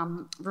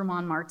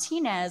Ramon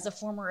Martinez, a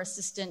former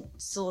Assistant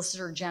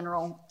Solicitor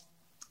General,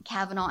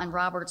 Kavanaugh and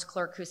Roberts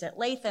clerk, who's at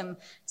Latham,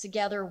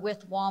 together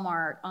with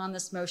Walmart on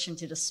this motion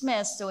to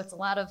dismiss. So it's a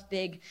lot of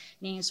big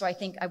names. So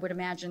I would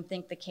imagine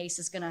the case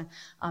is going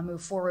to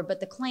move forward. But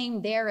the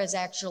claim there is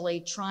actually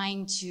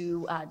trying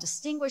to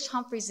distinguish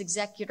Humphrey's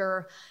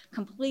executor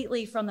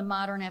completely from the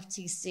modern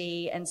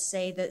FTC and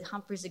say that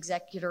Humphrey's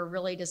executor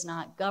really does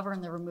not govern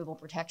the removal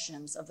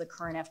protections of the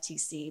current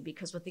FTC,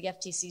 because what the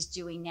FTC is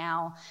doing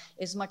now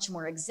is much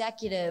more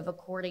executive,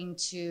 according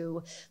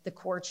to the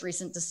court's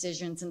recent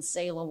decisions in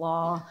Saylor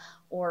Law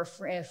or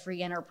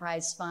Free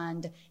Enterprise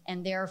Fund,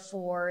 and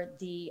therefore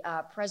the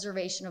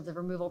preservation of the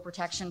removal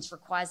protections for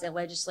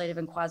quasi-legislative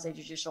and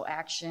quasi-judicial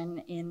action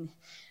in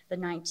the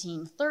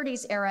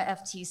 1930s era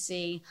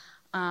FTC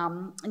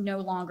no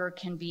longer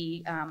can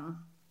be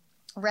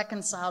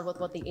reconciled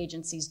with what the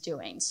agency's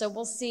doing. So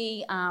we'll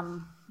see.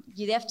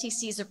 The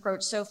FTC's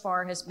approach so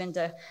far has been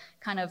to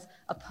kind of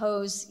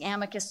oppose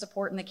amicus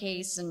support in the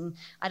case, and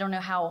I don't know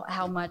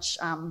how much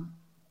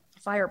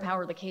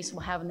firepower the case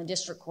will have in the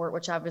district court,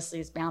 which obviously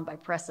is bound by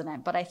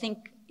precedent. But I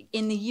think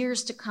in the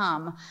years to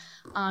come,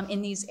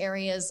 in these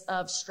areas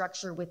of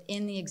structure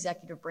within the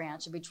executive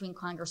branch and between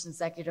Congress and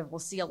executive, we'll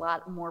see a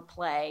lot more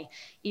play,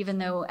 even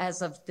though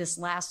as of this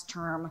last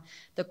term,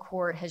 the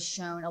court has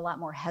shown a lot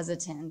more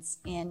hesitance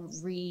in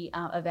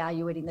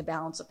re-evaluating the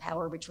balance of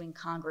power between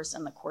Congress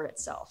and the court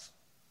itself.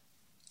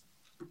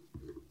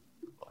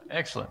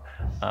 Excellent.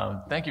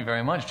 Thank you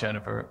very much,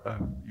 Jennifer.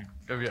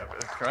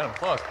 Round of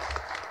applause.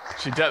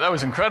 That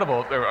was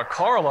incredible. A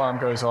car alarm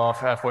goes off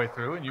halfway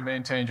through, and you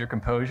maintained your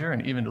composure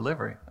and even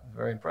delivery.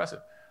 Very impressive.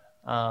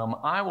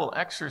 I will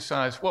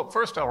exercise. Well,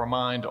 first I'll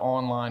remind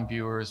online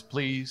viewers,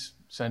 please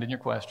send in your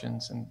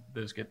questions, and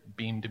those get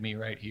beamed to me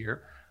right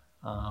here.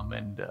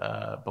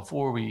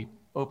 Before we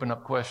open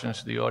up questions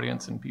to the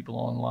audience and people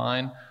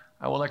online,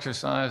 I will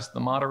exercise the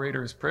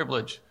moderator's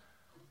privilege.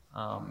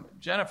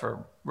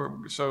 Jennifer,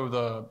 so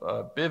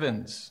the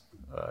Bivens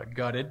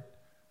gutted,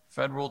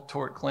 Federal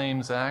Tort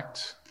Claims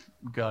Act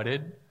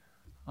gutted,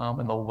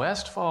 and the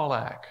Westfall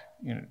Act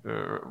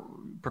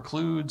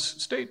precludes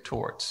state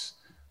torts,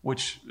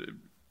 which,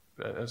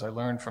 as I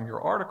learned from your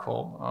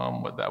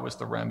article, that was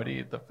the remedy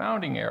at the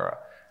founding era.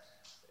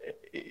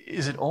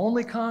 Is it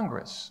only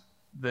Congress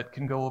that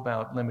can go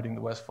about limiting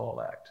the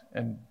Westfall Act?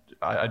 And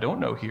I don't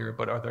know here,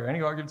 but are there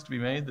any arguments to be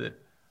made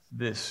that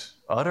this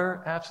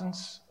utter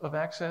absence of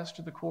access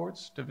to the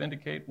courts to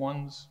vindicate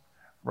one's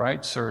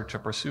rights or to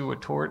pursue a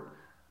tort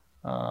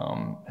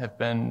have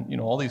been,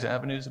 all these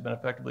avenues have been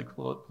effectively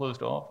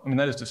closed off? I mean,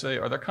 that is to say,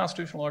 are there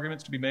constitutional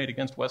arguments to be made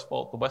against the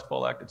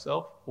Westfall Act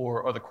itself,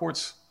 or are the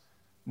courts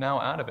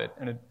now out of it,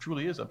 and it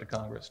truly is up to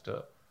Congress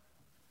to?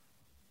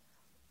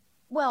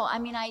 Well,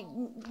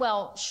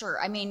 sure.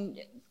 I mean,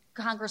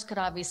 Congress could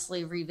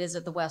obviously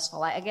revisit the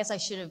Westfall. I guess I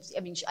should have,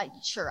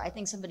 sure, I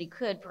think somebody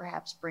could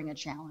perhaps bring a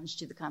challenge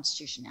to the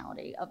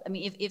constitutionality of,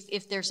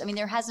 if there's,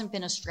 there hasn't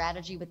been a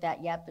strategy with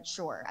that yet, but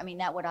sure.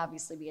 That would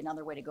obviously be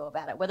another way to go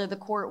about it. Whether the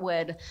court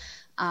would,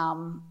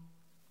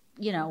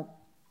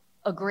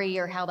 agree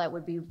or how that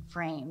would be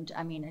framed,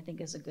 I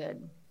think is a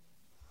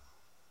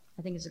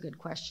good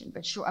question,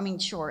 but sure.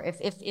 Sure.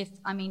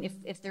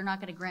 If they're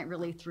not going to grant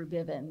relief through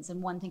Bivens,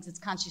 and one thinks it's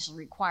constitutionally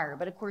required,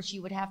 but of course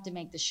you would have to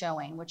make the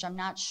showing, which I'm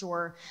not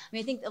sure.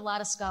 I think a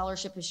lot of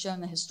scholarship has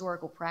shown the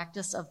historical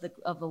practice of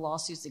the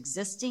lawsuits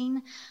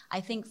existing. I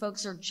think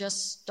folks are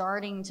just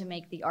starting to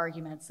make the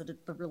arguments that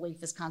the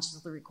relief is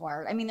constitutionally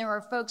required. There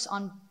are folks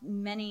on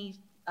many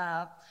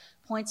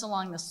points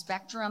along the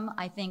spectrum,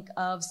 I think,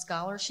 of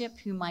scholarship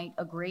who might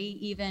agree.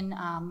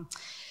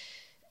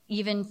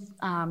 Even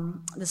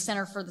the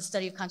Center for the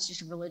Study of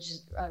Constitutional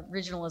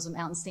Originalism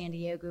out in San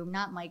Diego,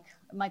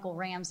 Michael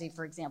Ramsey,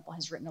 for example,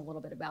 has written a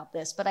little bit about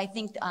this. But I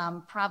think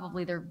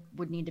probably there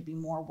would need to be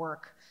more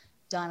work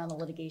done on the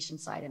litigation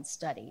side and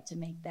study to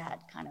make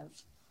that kind of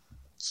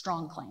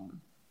strong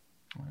claim.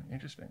 All right,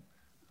 interesting.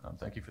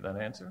 Thank you for that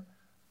answer.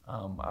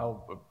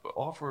 I'll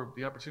offer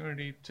the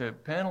opportunity to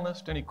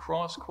panelists any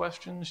cross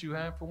questions you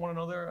have for one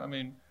another.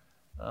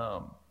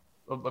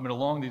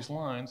 Along these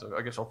lines,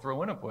 I guess I'll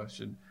throw in a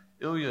question.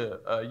 Ilya,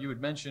 you had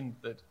mentioned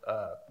that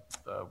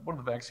one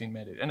of the vaccine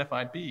mandates,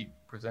 NFIB,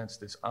 presents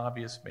this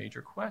obvious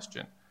major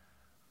question.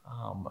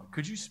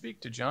 Could you speak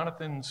to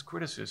Jonathan's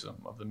criticism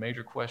of the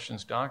major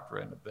questions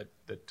doctrine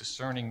that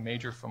discerning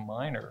major from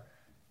minor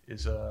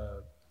is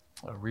a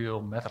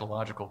real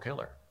methodological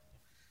killer?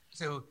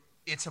 So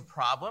it's a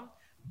problem,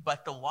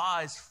 but the law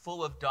is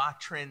full of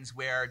doctrines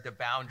where the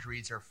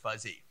boundaries are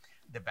fuzzy.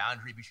 The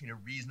boundary between a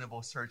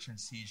reasonable search and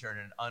seizure and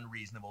an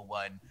unreasonable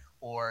one,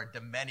 or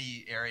the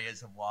many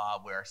areas of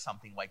law where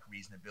something like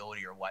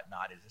reasonability or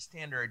whatnot is a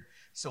standard.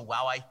 So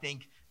while I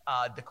think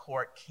the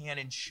court can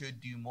and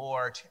should do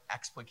more to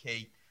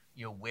explicate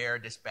where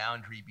this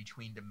boundary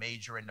between the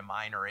major and the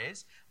minor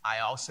is, I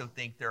also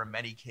think there are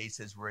many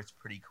cases where it's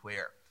pretty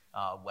clear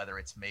whether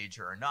it's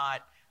major or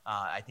not.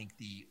 I think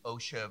the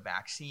OSHA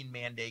vaccine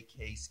mandate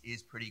case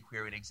is pretty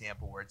clear, an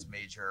example where it's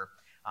major.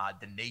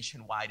 The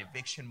nationwide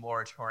eviction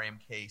moratorium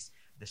case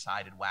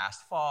decided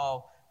last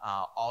fall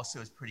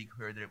also is pretty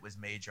clear that it was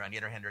major. On the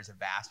other hand, there's a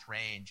vast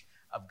range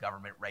of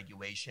government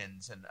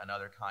regulations and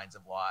other kinds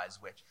of laws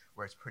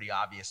where it's pretty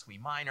obviously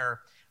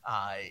minor.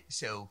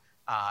 So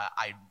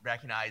I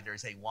recognize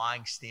there's a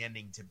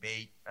long-standing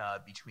debate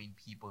between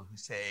people who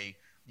say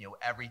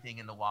everything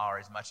in the law, or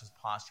as much as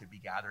possible, should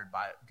be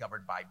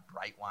governed by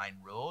bright line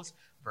rules,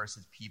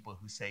 versus people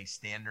who say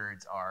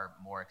standards are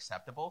more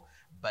acceptable.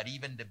 But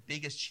even the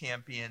biggest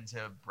champions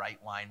of bright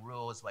line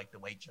rules, like the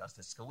late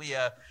Justice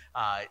Scalia,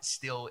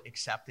 still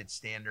accepted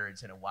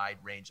standards in a wide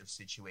range of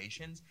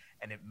situations.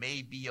 And it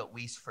may be, at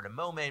least for the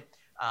moment,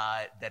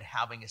 that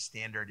having a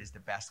standard is the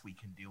best we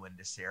can do in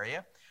this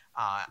area.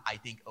 I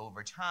think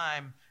over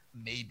time,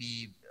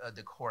 maybe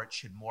the court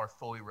should more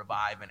fully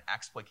revive and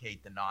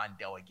explicate the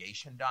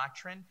non-delegation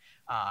doctrine,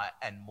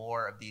 and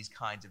more of these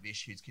kinds of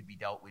issues could be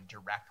dealt with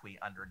directly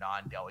under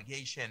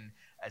non-delegation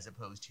as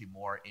opposed to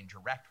more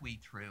indirectly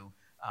through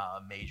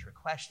major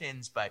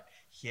questions. But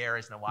here,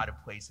 as in a lot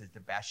of places, the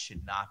best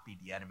should not be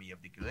the enemy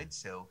of the good.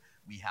 So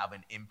we have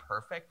an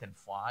imperfect and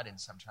flawed and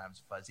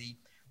sometimes fuzzy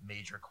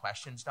major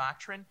questions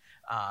doctrine,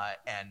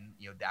 and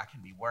that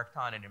can be worked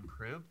on and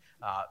improved,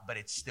 but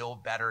it's still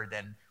better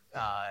than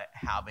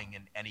having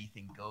an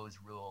anything goes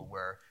rule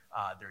where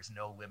there's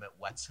no limit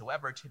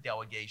whatsoever to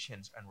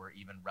delegations, and where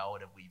even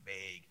relatively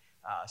vague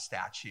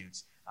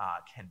statutes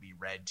can be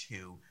read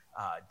to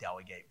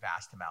delegate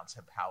vast amounts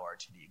of power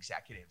to the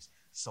executive's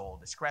sole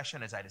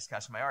discretion. As I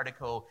discussed in my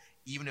article,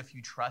 even if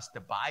you trust the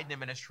Biden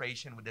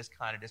administration with this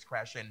kind of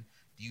discretion,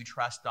 do you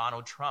trust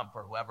Donald Trump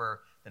or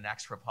whoever the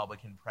next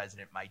Republican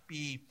president might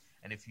be?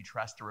 And if you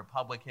trust the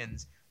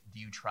Republicans, do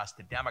you trust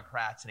the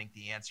Democrats? I think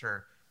the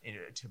answer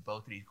to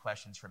both of these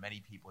questions for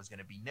many people is going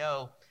to be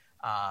no.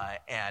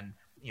 And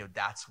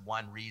that's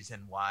one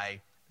reason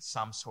why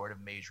some sort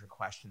of major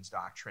questions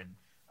doctrine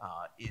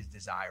is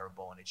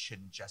desirable, and it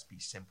shouldn't just be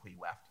simply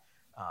left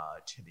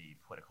to the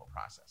political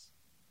process.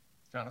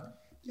 Jonathan?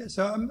 Yeah,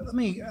 so let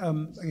me,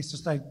 I guess,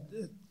 just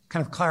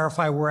kind of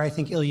clarify where I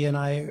think Ilya and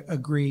I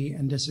agree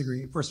and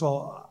disagree. First of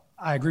all,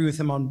 I agree with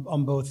him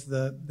on both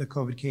the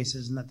COVID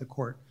cases and that the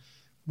court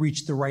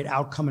reached the right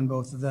outcome in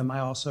both of them. I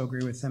also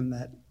agree with him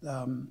that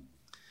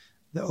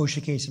the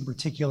OSHA case in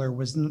particular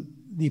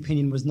the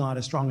opinion was not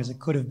as strong as it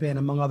could have been,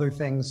 among other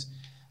things,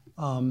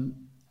 claiming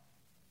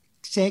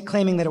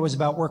that it was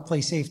about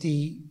workplace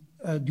safety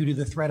due to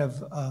the threat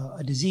of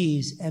a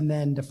disease, and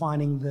then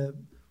defining the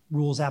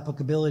rules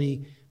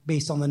applicability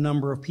based on the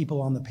number of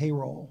people on the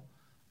payroll.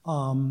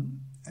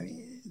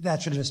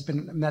 that should have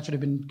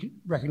been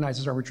recognized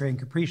as arbitrary and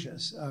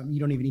capricious. You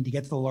don't even need to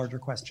get to the larger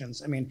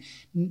questions. I mean,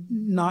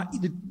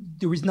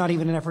 there was not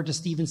even an effort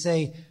to even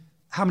say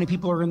how many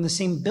people are in the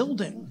same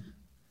building,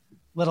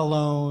 let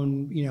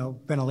alone,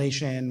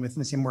 ventilation within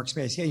the same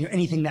workspace,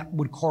 anything that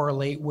would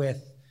correlate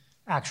with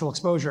actual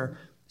exposure.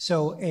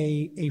 So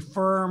a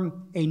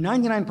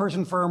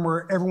 99-person firm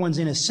where everyone's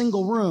in a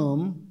single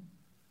room,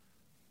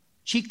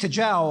 cheek to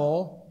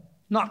jowl,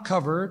 not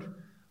covered,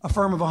 a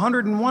firm of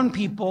 101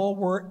 people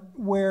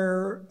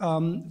where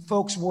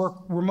folks work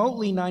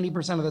remotely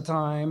 90% of the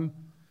time,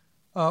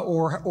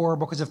 or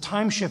because of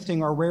time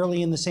shifting are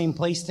rarely in the same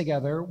place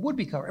together, would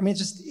be covered. I mean,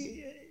 it's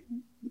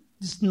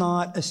just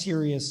not a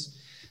serious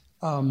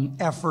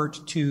effort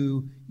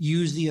to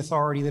use the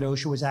authority that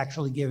OSHA was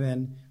actually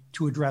given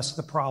to address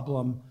the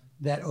problem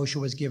that OSHA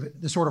was given,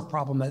 the sort of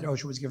problem that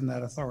OSHA was given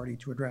that authority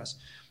to address.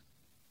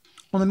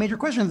 On the major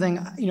question thing,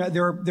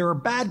 there are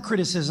bad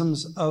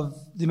criticisms of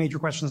the major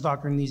questions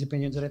doctrine in these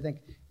opinions that I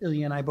think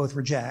Ilya and I both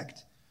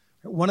reject.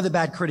 One of the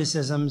bad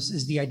criticisms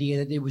is the idea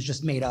that it was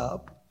just made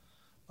up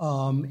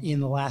in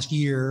the last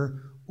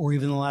year, or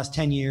even the last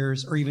 10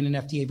 years, or even in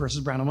FDA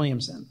versus Brown and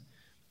Williamson.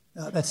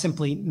 That's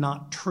simply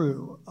not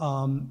true.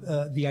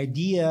 The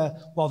idea,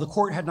 while the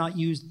court had not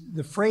used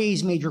the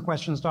phrase major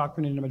questions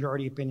doctrine in a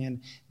majority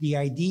opinion, the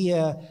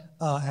idea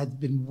had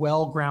been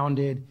well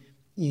grounded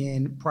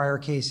in prior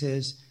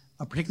cases,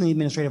 particularly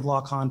administrative law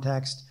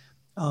context,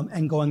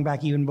 and going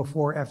back even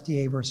before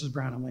FDA versus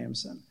Brown and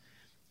Williamson.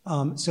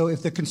 So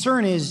if the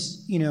concern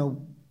is,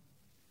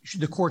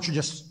 the court should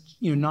just,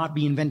 not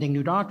be inventing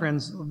new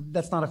doctrines,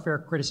 that's not a fair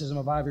criticism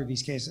of either of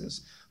these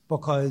cases,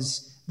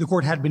 because the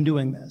court had been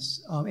doing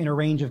this in a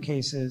range of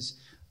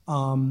cases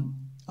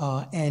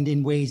and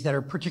in ways that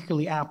are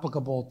particularly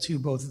applicable to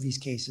both of these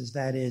cases.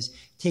 That is,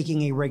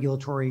 taking a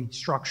regulatory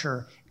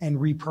structure and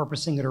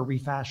repurposing it or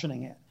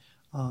refashioning it.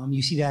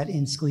 You see that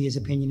in Scalia's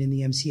opinion in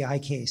the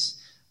MCI case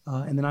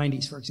in the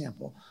 90s, for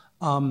example.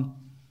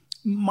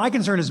 My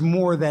concern is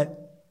more that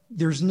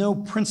there's no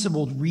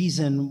principled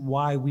reason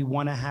why we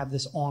want to have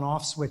this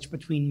on-off switch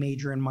between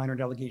major and minor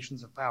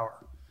delegations of power.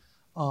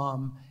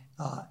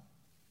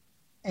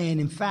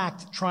 And in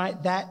fact,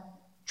 trying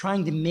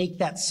to make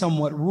that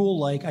somewhat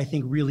rule-like, I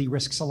think, really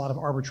risks a lot of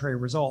arbitrary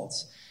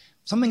results.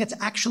 Something that's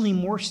actually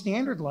more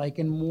standard-like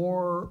and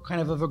more kind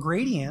of a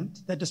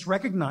gradient that just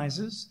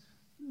recognizes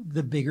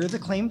the bigger the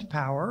claimed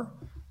power,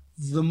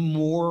 the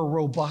more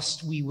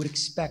robust we would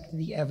expect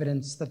the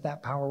evidence that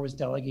that power was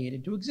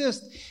delegated to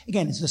exist.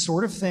 Again, it's the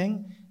sort of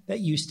thing that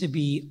used to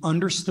be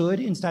understood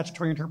in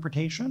statutory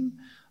interpretation,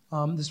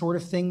 the sort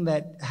of thing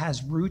that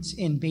has roots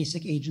in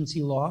basic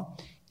agency law.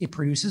 It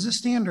produces a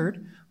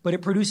standard, but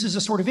it produces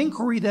a sort of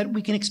inquiry that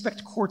we can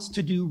expect courts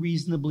to do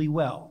reasonably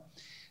well.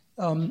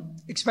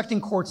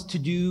 Expecting courts to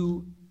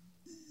do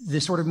the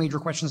sort of major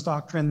questions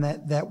doctrine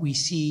that we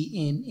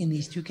see in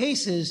these two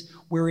cases,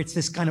 where it's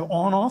this kind of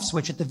on-off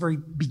switch at the very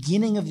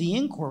beginning of the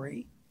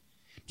inquiry.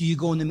 Do you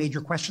go in the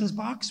major questions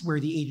box where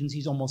the agency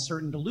is almost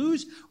certain to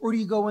lose, or do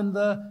you go in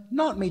the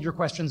not major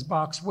questions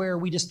box where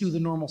we just do the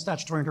normal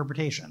statutory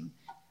interpretation?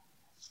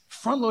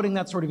 Front-loading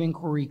that sort of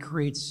inquiry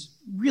creates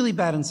really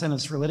bad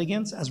incentives for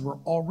litigants, as we're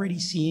already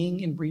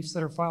seeing in briefs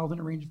that are filed in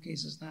a range of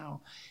cases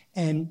now,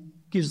 and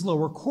gives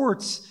lower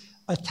courts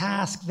a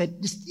task that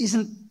just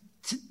isn't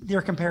to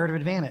their comparative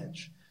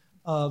advantage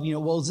of,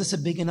 is this a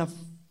big enough,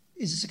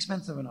 is this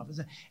expensive enough?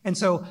 And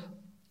so,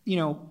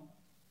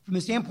 from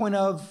the standpoint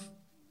of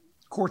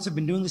courts have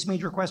been doing this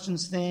major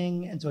questions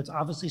thing, and so it's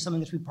obviously something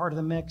that should be part of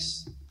the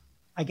mix.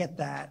 I get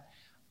that.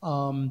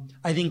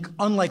 I think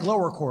unlike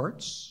lower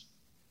courts,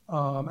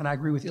 and I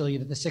agree with Ilya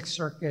that the Sixth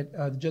Circuit,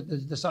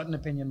 the Sutton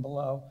opinion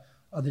below,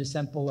 the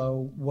dissent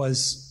below,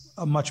 was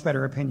a much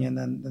better opinion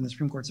than the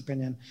Supreme Court's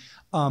opinion.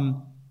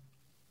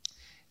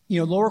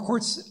 Lower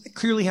courts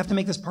clearly have to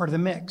make this part of the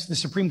mix. The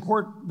Supreme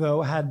Court,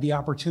 though, had the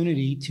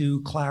opportunity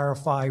to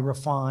clarify,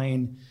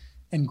 refine,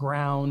 and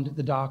ground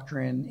the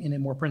doctrine in a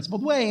more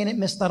principled way, and it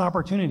missed that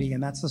opportunity.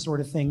 And that's the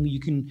sort of thing you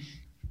can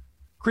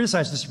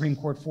criticize the Supreme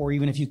Court for,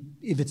 even if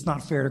it's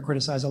not fair to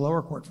criticize a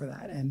lower court for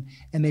that. And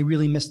they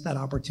really missed that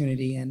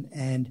opportunity,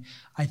 and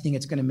I think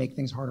it's going to make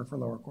things harder for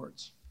lower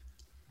courts.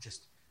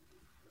 Just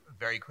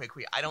very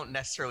quickly, I don't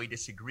necessarily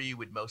disagree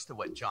with most of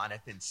what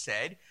Jonathan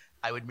said.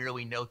 I would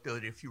merely note, though,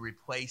 that if you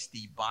replace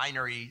the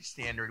binary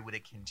standard with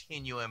a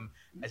continuum,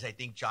 as I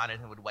think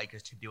Jonathan would like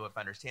us to do, if I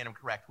understand him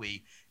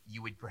correctly,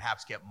 you would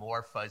perhaps get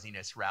more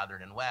fuzziness rather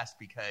than less,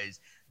 because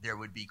there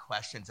would be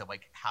questions of,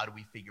 how do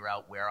we figure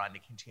out where on the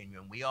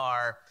continuum we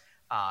are?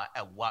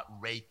 At what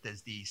rate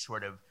does the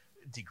sort of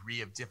degree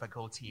of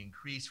difficulty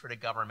increase for the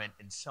government,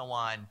 and so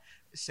on?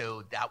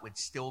 So that would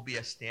still be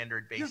a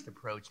standard-based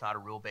approach, not a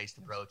rule-based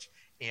approach,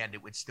 and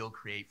it would still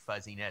create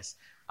fuzziness.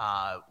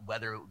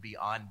 Whether it would be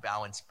on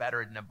balance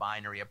better than a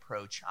binary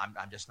approach,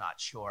 I'm just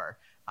not sure.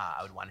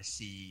 I would want to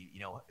see,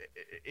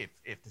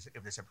 if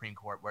the Supreme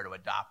Court were to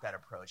adopt that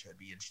approach, I'd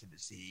be interested to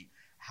see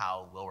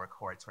how lower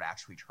courts would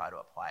actually try to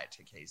apply it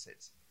to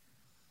cases.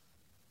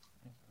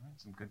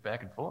 Some good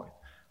back and forth.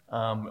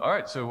 All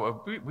right,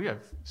 so we have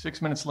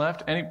 6 minutes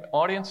left. Any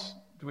audience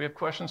Do we have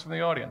questions from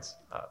the audience?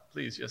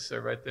 Please, yes,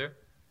 sir, right there.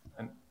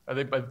 And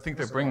I think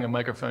they're bringing a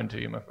microphone to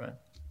you, my friend.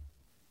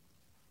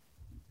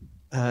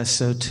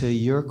 So to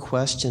your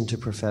question to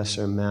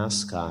Professor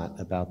Mascott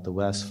about the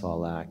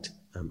Westfall Act,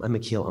 I'm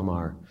Akhil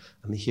Amar.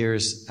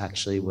 Here's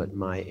actually what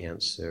my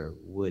answer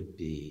would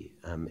be,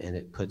 and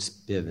it puts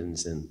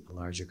Bivens in a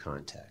larger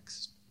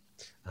context.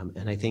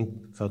 And I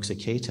think folks at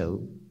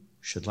Cato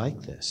should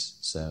like this.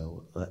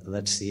 So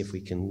let's see if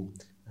we can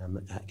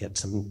get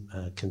some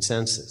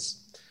consensus.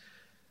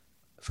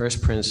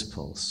 First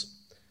principles.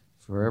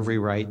 For every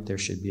right, there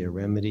should be a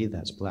remedy.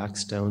 That's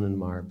Blackstone and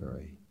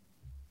Marbury.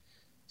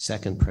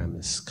 Second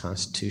premise,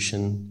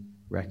 Constitution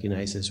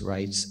recognizes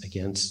rights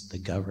against the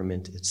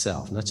government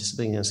itself, not just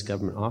against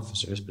government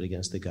officers, but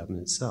against the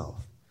government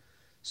itself.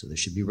 So there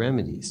should be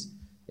remedies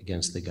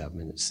against the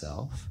government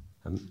itself.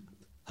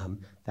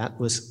 That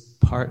was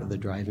part of the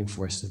driving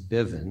force of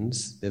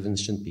Bivens. Bivens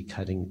shouldn't be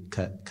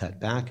cut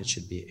back, it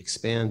should be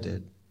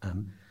expanded.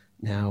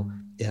 Now,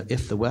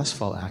 if the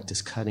Westfall Act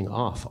is cutting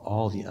off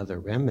all the other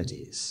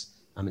remedies,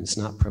 it's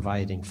not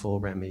providing full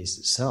remedies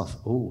itself.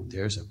 Oh,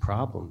 there's a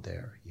problem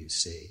there, you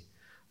see.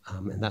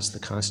 And that's the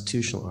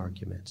constitutional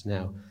argument.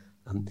 Now,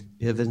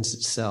 Bivens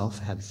itself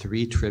had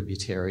 3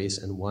 tributaries,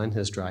 and one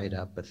has dried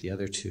up, but the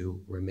other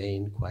 2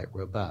 remain quite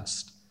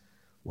robust.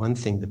 One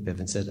thing that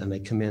Bivens said, and I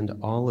commend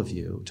all of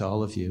you,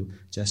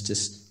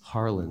 Justice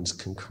Harlan's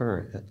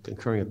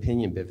concurring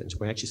opinion, Bivens,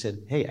 where he actually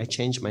said, hey, I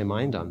changed my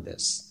mind on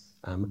this.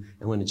 And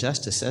when a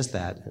justice says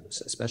that,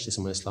 especially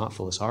someone as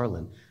thoughtful as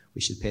Harlan,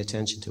 we should pay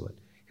attention to it.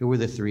 Here were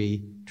the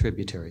 3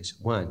 tributaries.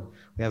 1,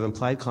 we have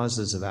implied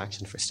causes of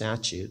action for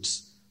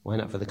statutes. Why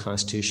not for the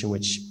Constitution,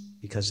 which,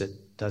 because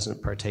it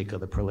doesn't partake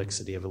of the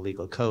prolixity of a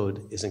legal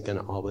code, isn't going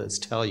to always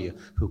tell you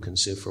who can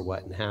sue for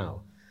what and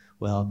how?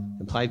 Well,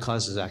 implied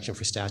causes of action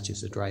for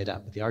statutes are dried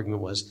up. But the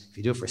argument was, if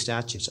you do it for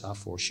statutes, a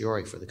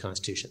fortiori for the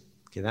Constitution.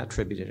 Okay, that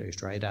tributary is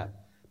dried up.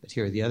 But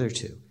here are the other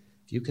 2.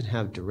 If you can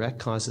have direct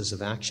causes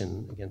of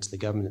action against the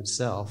government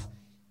itself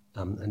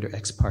under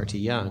Ex parte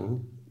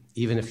Young,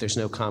 even if there's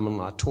no common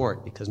law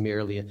tort, because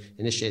merely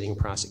initiating a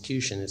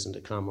prosecution isn't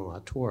a common law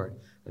tort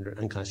under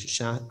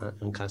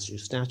unconstitutional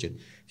statute.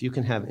 If you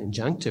can have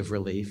injunctive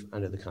relief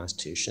under the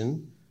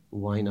Constitution,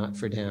 why not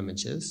for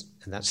damages?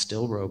 And that's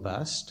still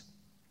robust,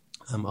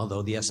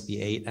 although the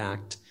SB 8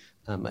 Act,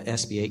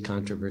 SB 8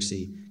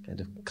 controversy kind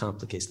of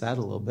complicates that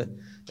a little bit.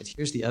 But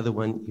here's the other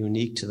one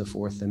unique to the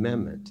Fourth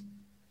Amendment.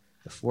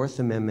 The Fourth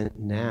Amendment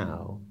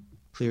now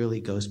clearly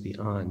goes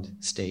beyond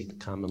state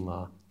common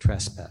law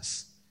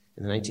trespass.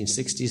 In the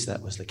 1960s,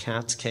 that was the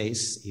Katz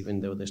case. Even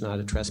though there's not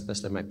a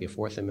trespass, there might be a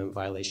Fourth Amendment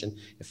violation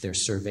if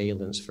there's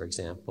surveillance, for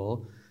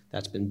example.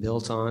 That's been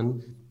built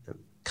on.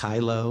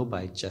 Kylo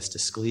by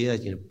Justice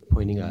Scalia,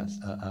 pointing a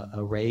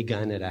ray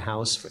gun at a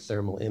house for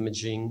thermal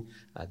imaging.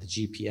 The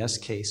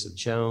GPS case of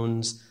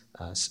Jones,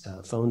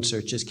 phone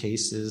searches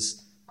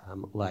cases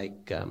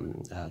like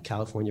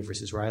California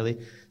versus Riley.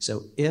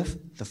 So if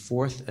the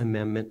Fourth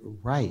Amendment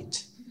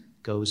right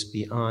goes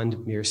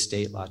beyond mere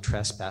state law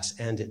trespass,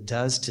 and it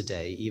does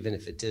today, even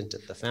if it didn't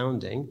at the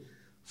founding,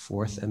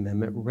 Fourth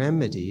Amendment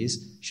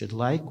remedies should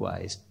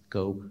likewise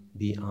go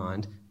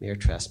beyond mere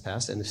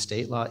trespass. And if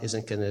state law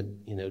isn't going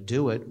to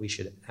do it, we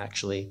should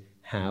actually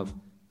have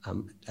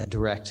a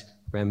direct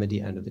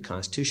remedy under the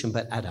Constitution.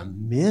 But at a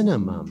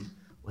minimum,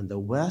 when the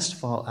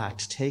Westfall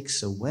Act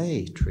takes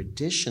away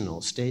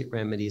traditional state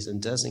remedies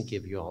and doesn't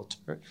give you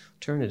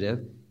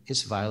alternative,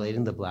 it's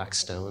violating the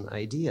Blackstone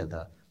idea,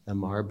 the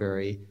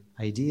Marbury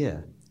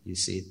idea. You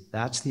see,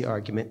 that's the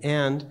argument.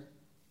 And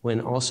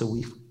when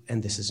also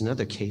and this is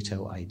another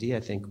Cato idea, I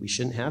think we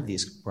shouldn't have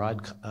these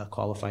broad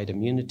qualified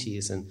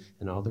immunities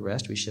and all the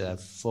rest. We should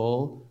have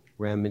full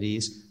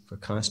remedies for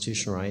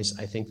constitutional rights.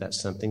 I think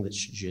that's something that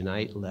should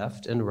unite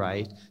left and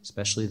right,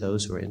 especially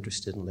those who are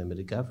interested in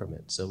limited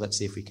government. So let's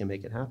see if we can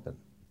make it happen.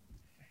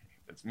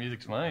 That's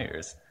music to my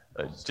ears.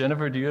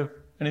 Jennifer, do you have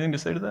anything to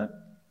say to that?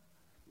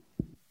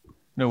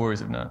 No worries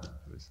if not.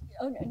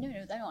 Oh,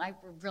 no. I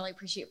really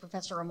appreciate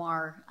Professor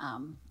Amar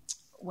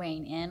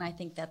weighing in. I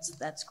think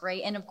that's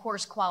great. And of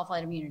course,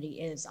 qualified immunity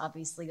is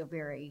obviously a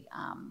very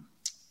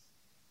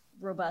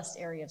robust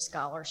area of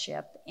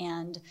scholarship.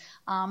 And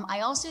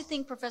I also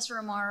think Professor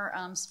Amar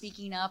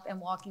speaking up and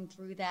walking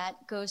through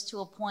that goes to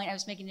a point I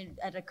was making it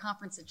at a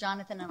conference that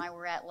Jonathan and I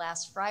were at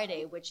last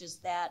Friday, which is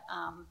that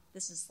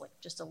this is like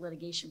just a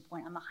litigation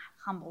point. I'm a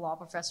humble law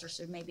professor,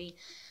 so maybe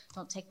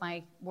don't take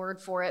my word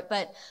for it.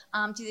 But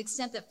to the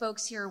extent that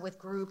folks here with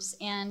groups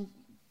and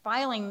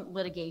filing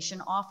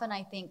litigation, often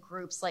I think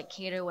groups like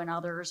Cato and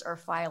others are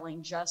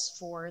filing just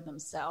for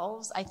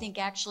themselves. I think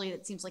actually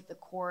it seems like the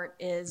court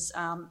is,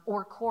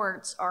 or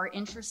courts are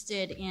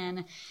interested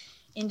in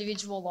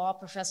individual law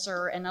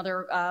professor and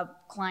other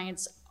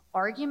clients'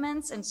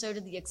 arguments. And so to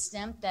the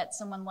extent that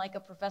someone like a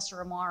Professor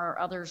Amar or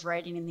others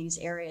writing in these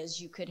areas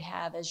you could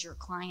have as your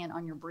client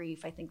on your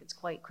brief, I think it's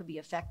could be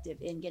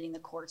effective in getting the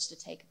courts to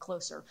take a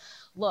closer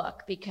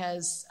look,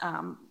 because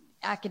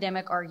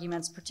academic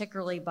arguments,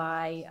 particularly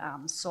by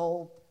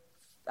sole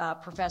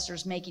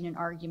professors making an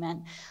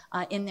argument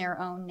in their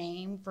own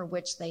name for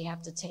which they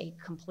have to take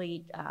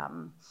complete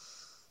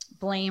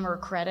blame or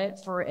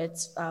credit for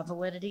its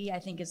validity, I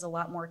think is a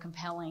lot more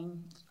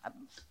compelling,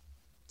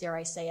 dare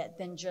I say it,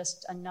 than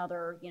just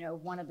another,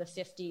 one of the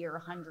 50 or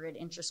 100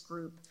 interest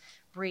group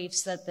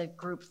briefs that the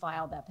group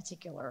filed that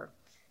particular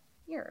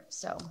year.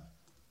 So,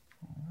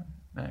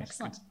 nice.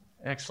 Excellent.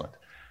 Excellent.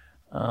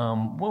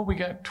 Well, we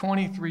got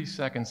 23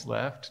 seconds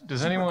left.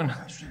 Does anyone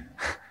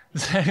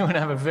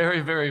have a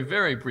very, very,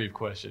 very brief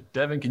question?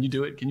 Devin, can you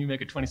do it? Can you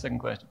make a 20-second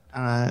question?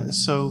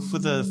 So for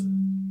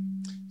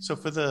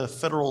the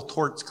Federal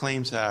Tort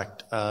Claims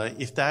Act,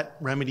 if that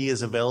remedy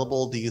is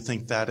available, do you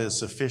think that is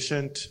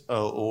sufficient,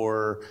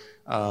 or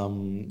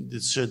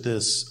should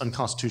this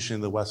unconstitution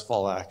of the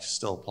Westfall Act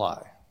still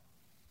apply?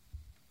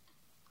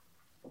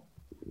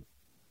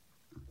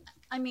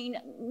 I mean,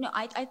 no,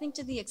 I think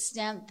to the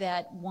extent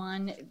that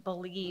one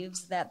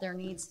believes that there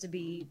needs to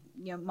be,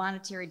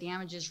 monetary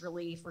damages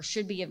relief or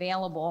should be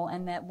available,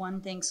 and that one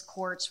thinks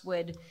courts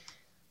would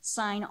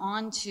sign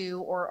on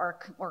to or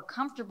are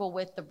comfortable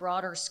with the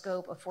broader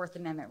scope of Fourth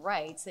Amendment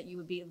rights, that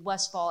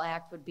Westfall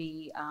Act would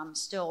be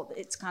still,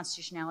 its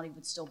constitutionality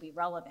would still be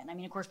relevant. I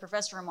mean, of course,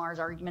 Professor Amar's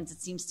arguments,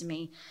 it seems to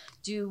me,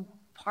 do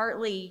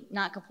partly,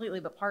 not completely,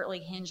 but partly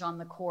hinge on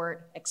the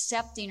court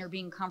accepting or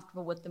being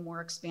comfortable with the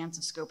more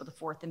expansive scope of the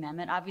Fourth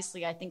Amendment.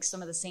 Obviously, I think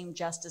some of the same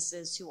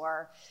justices who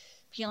are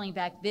peeling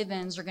back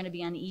Bivens are going to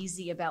be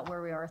uneasy about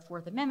where we are with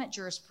Fourth Amendment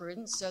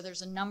jurisprudence. So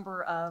there's a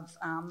number of,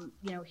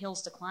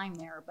 hills to climb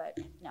there. But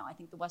no, I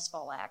think the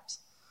Westfall Act,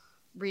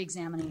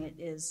 re-examining it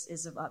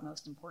is of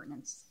utmost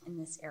importance in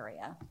this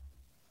area.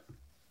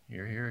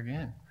 Here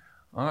again.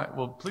 All right.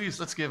 Well, please,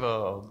 let's give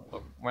a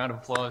round of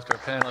applause to our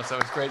panelists. That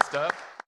was great stuff.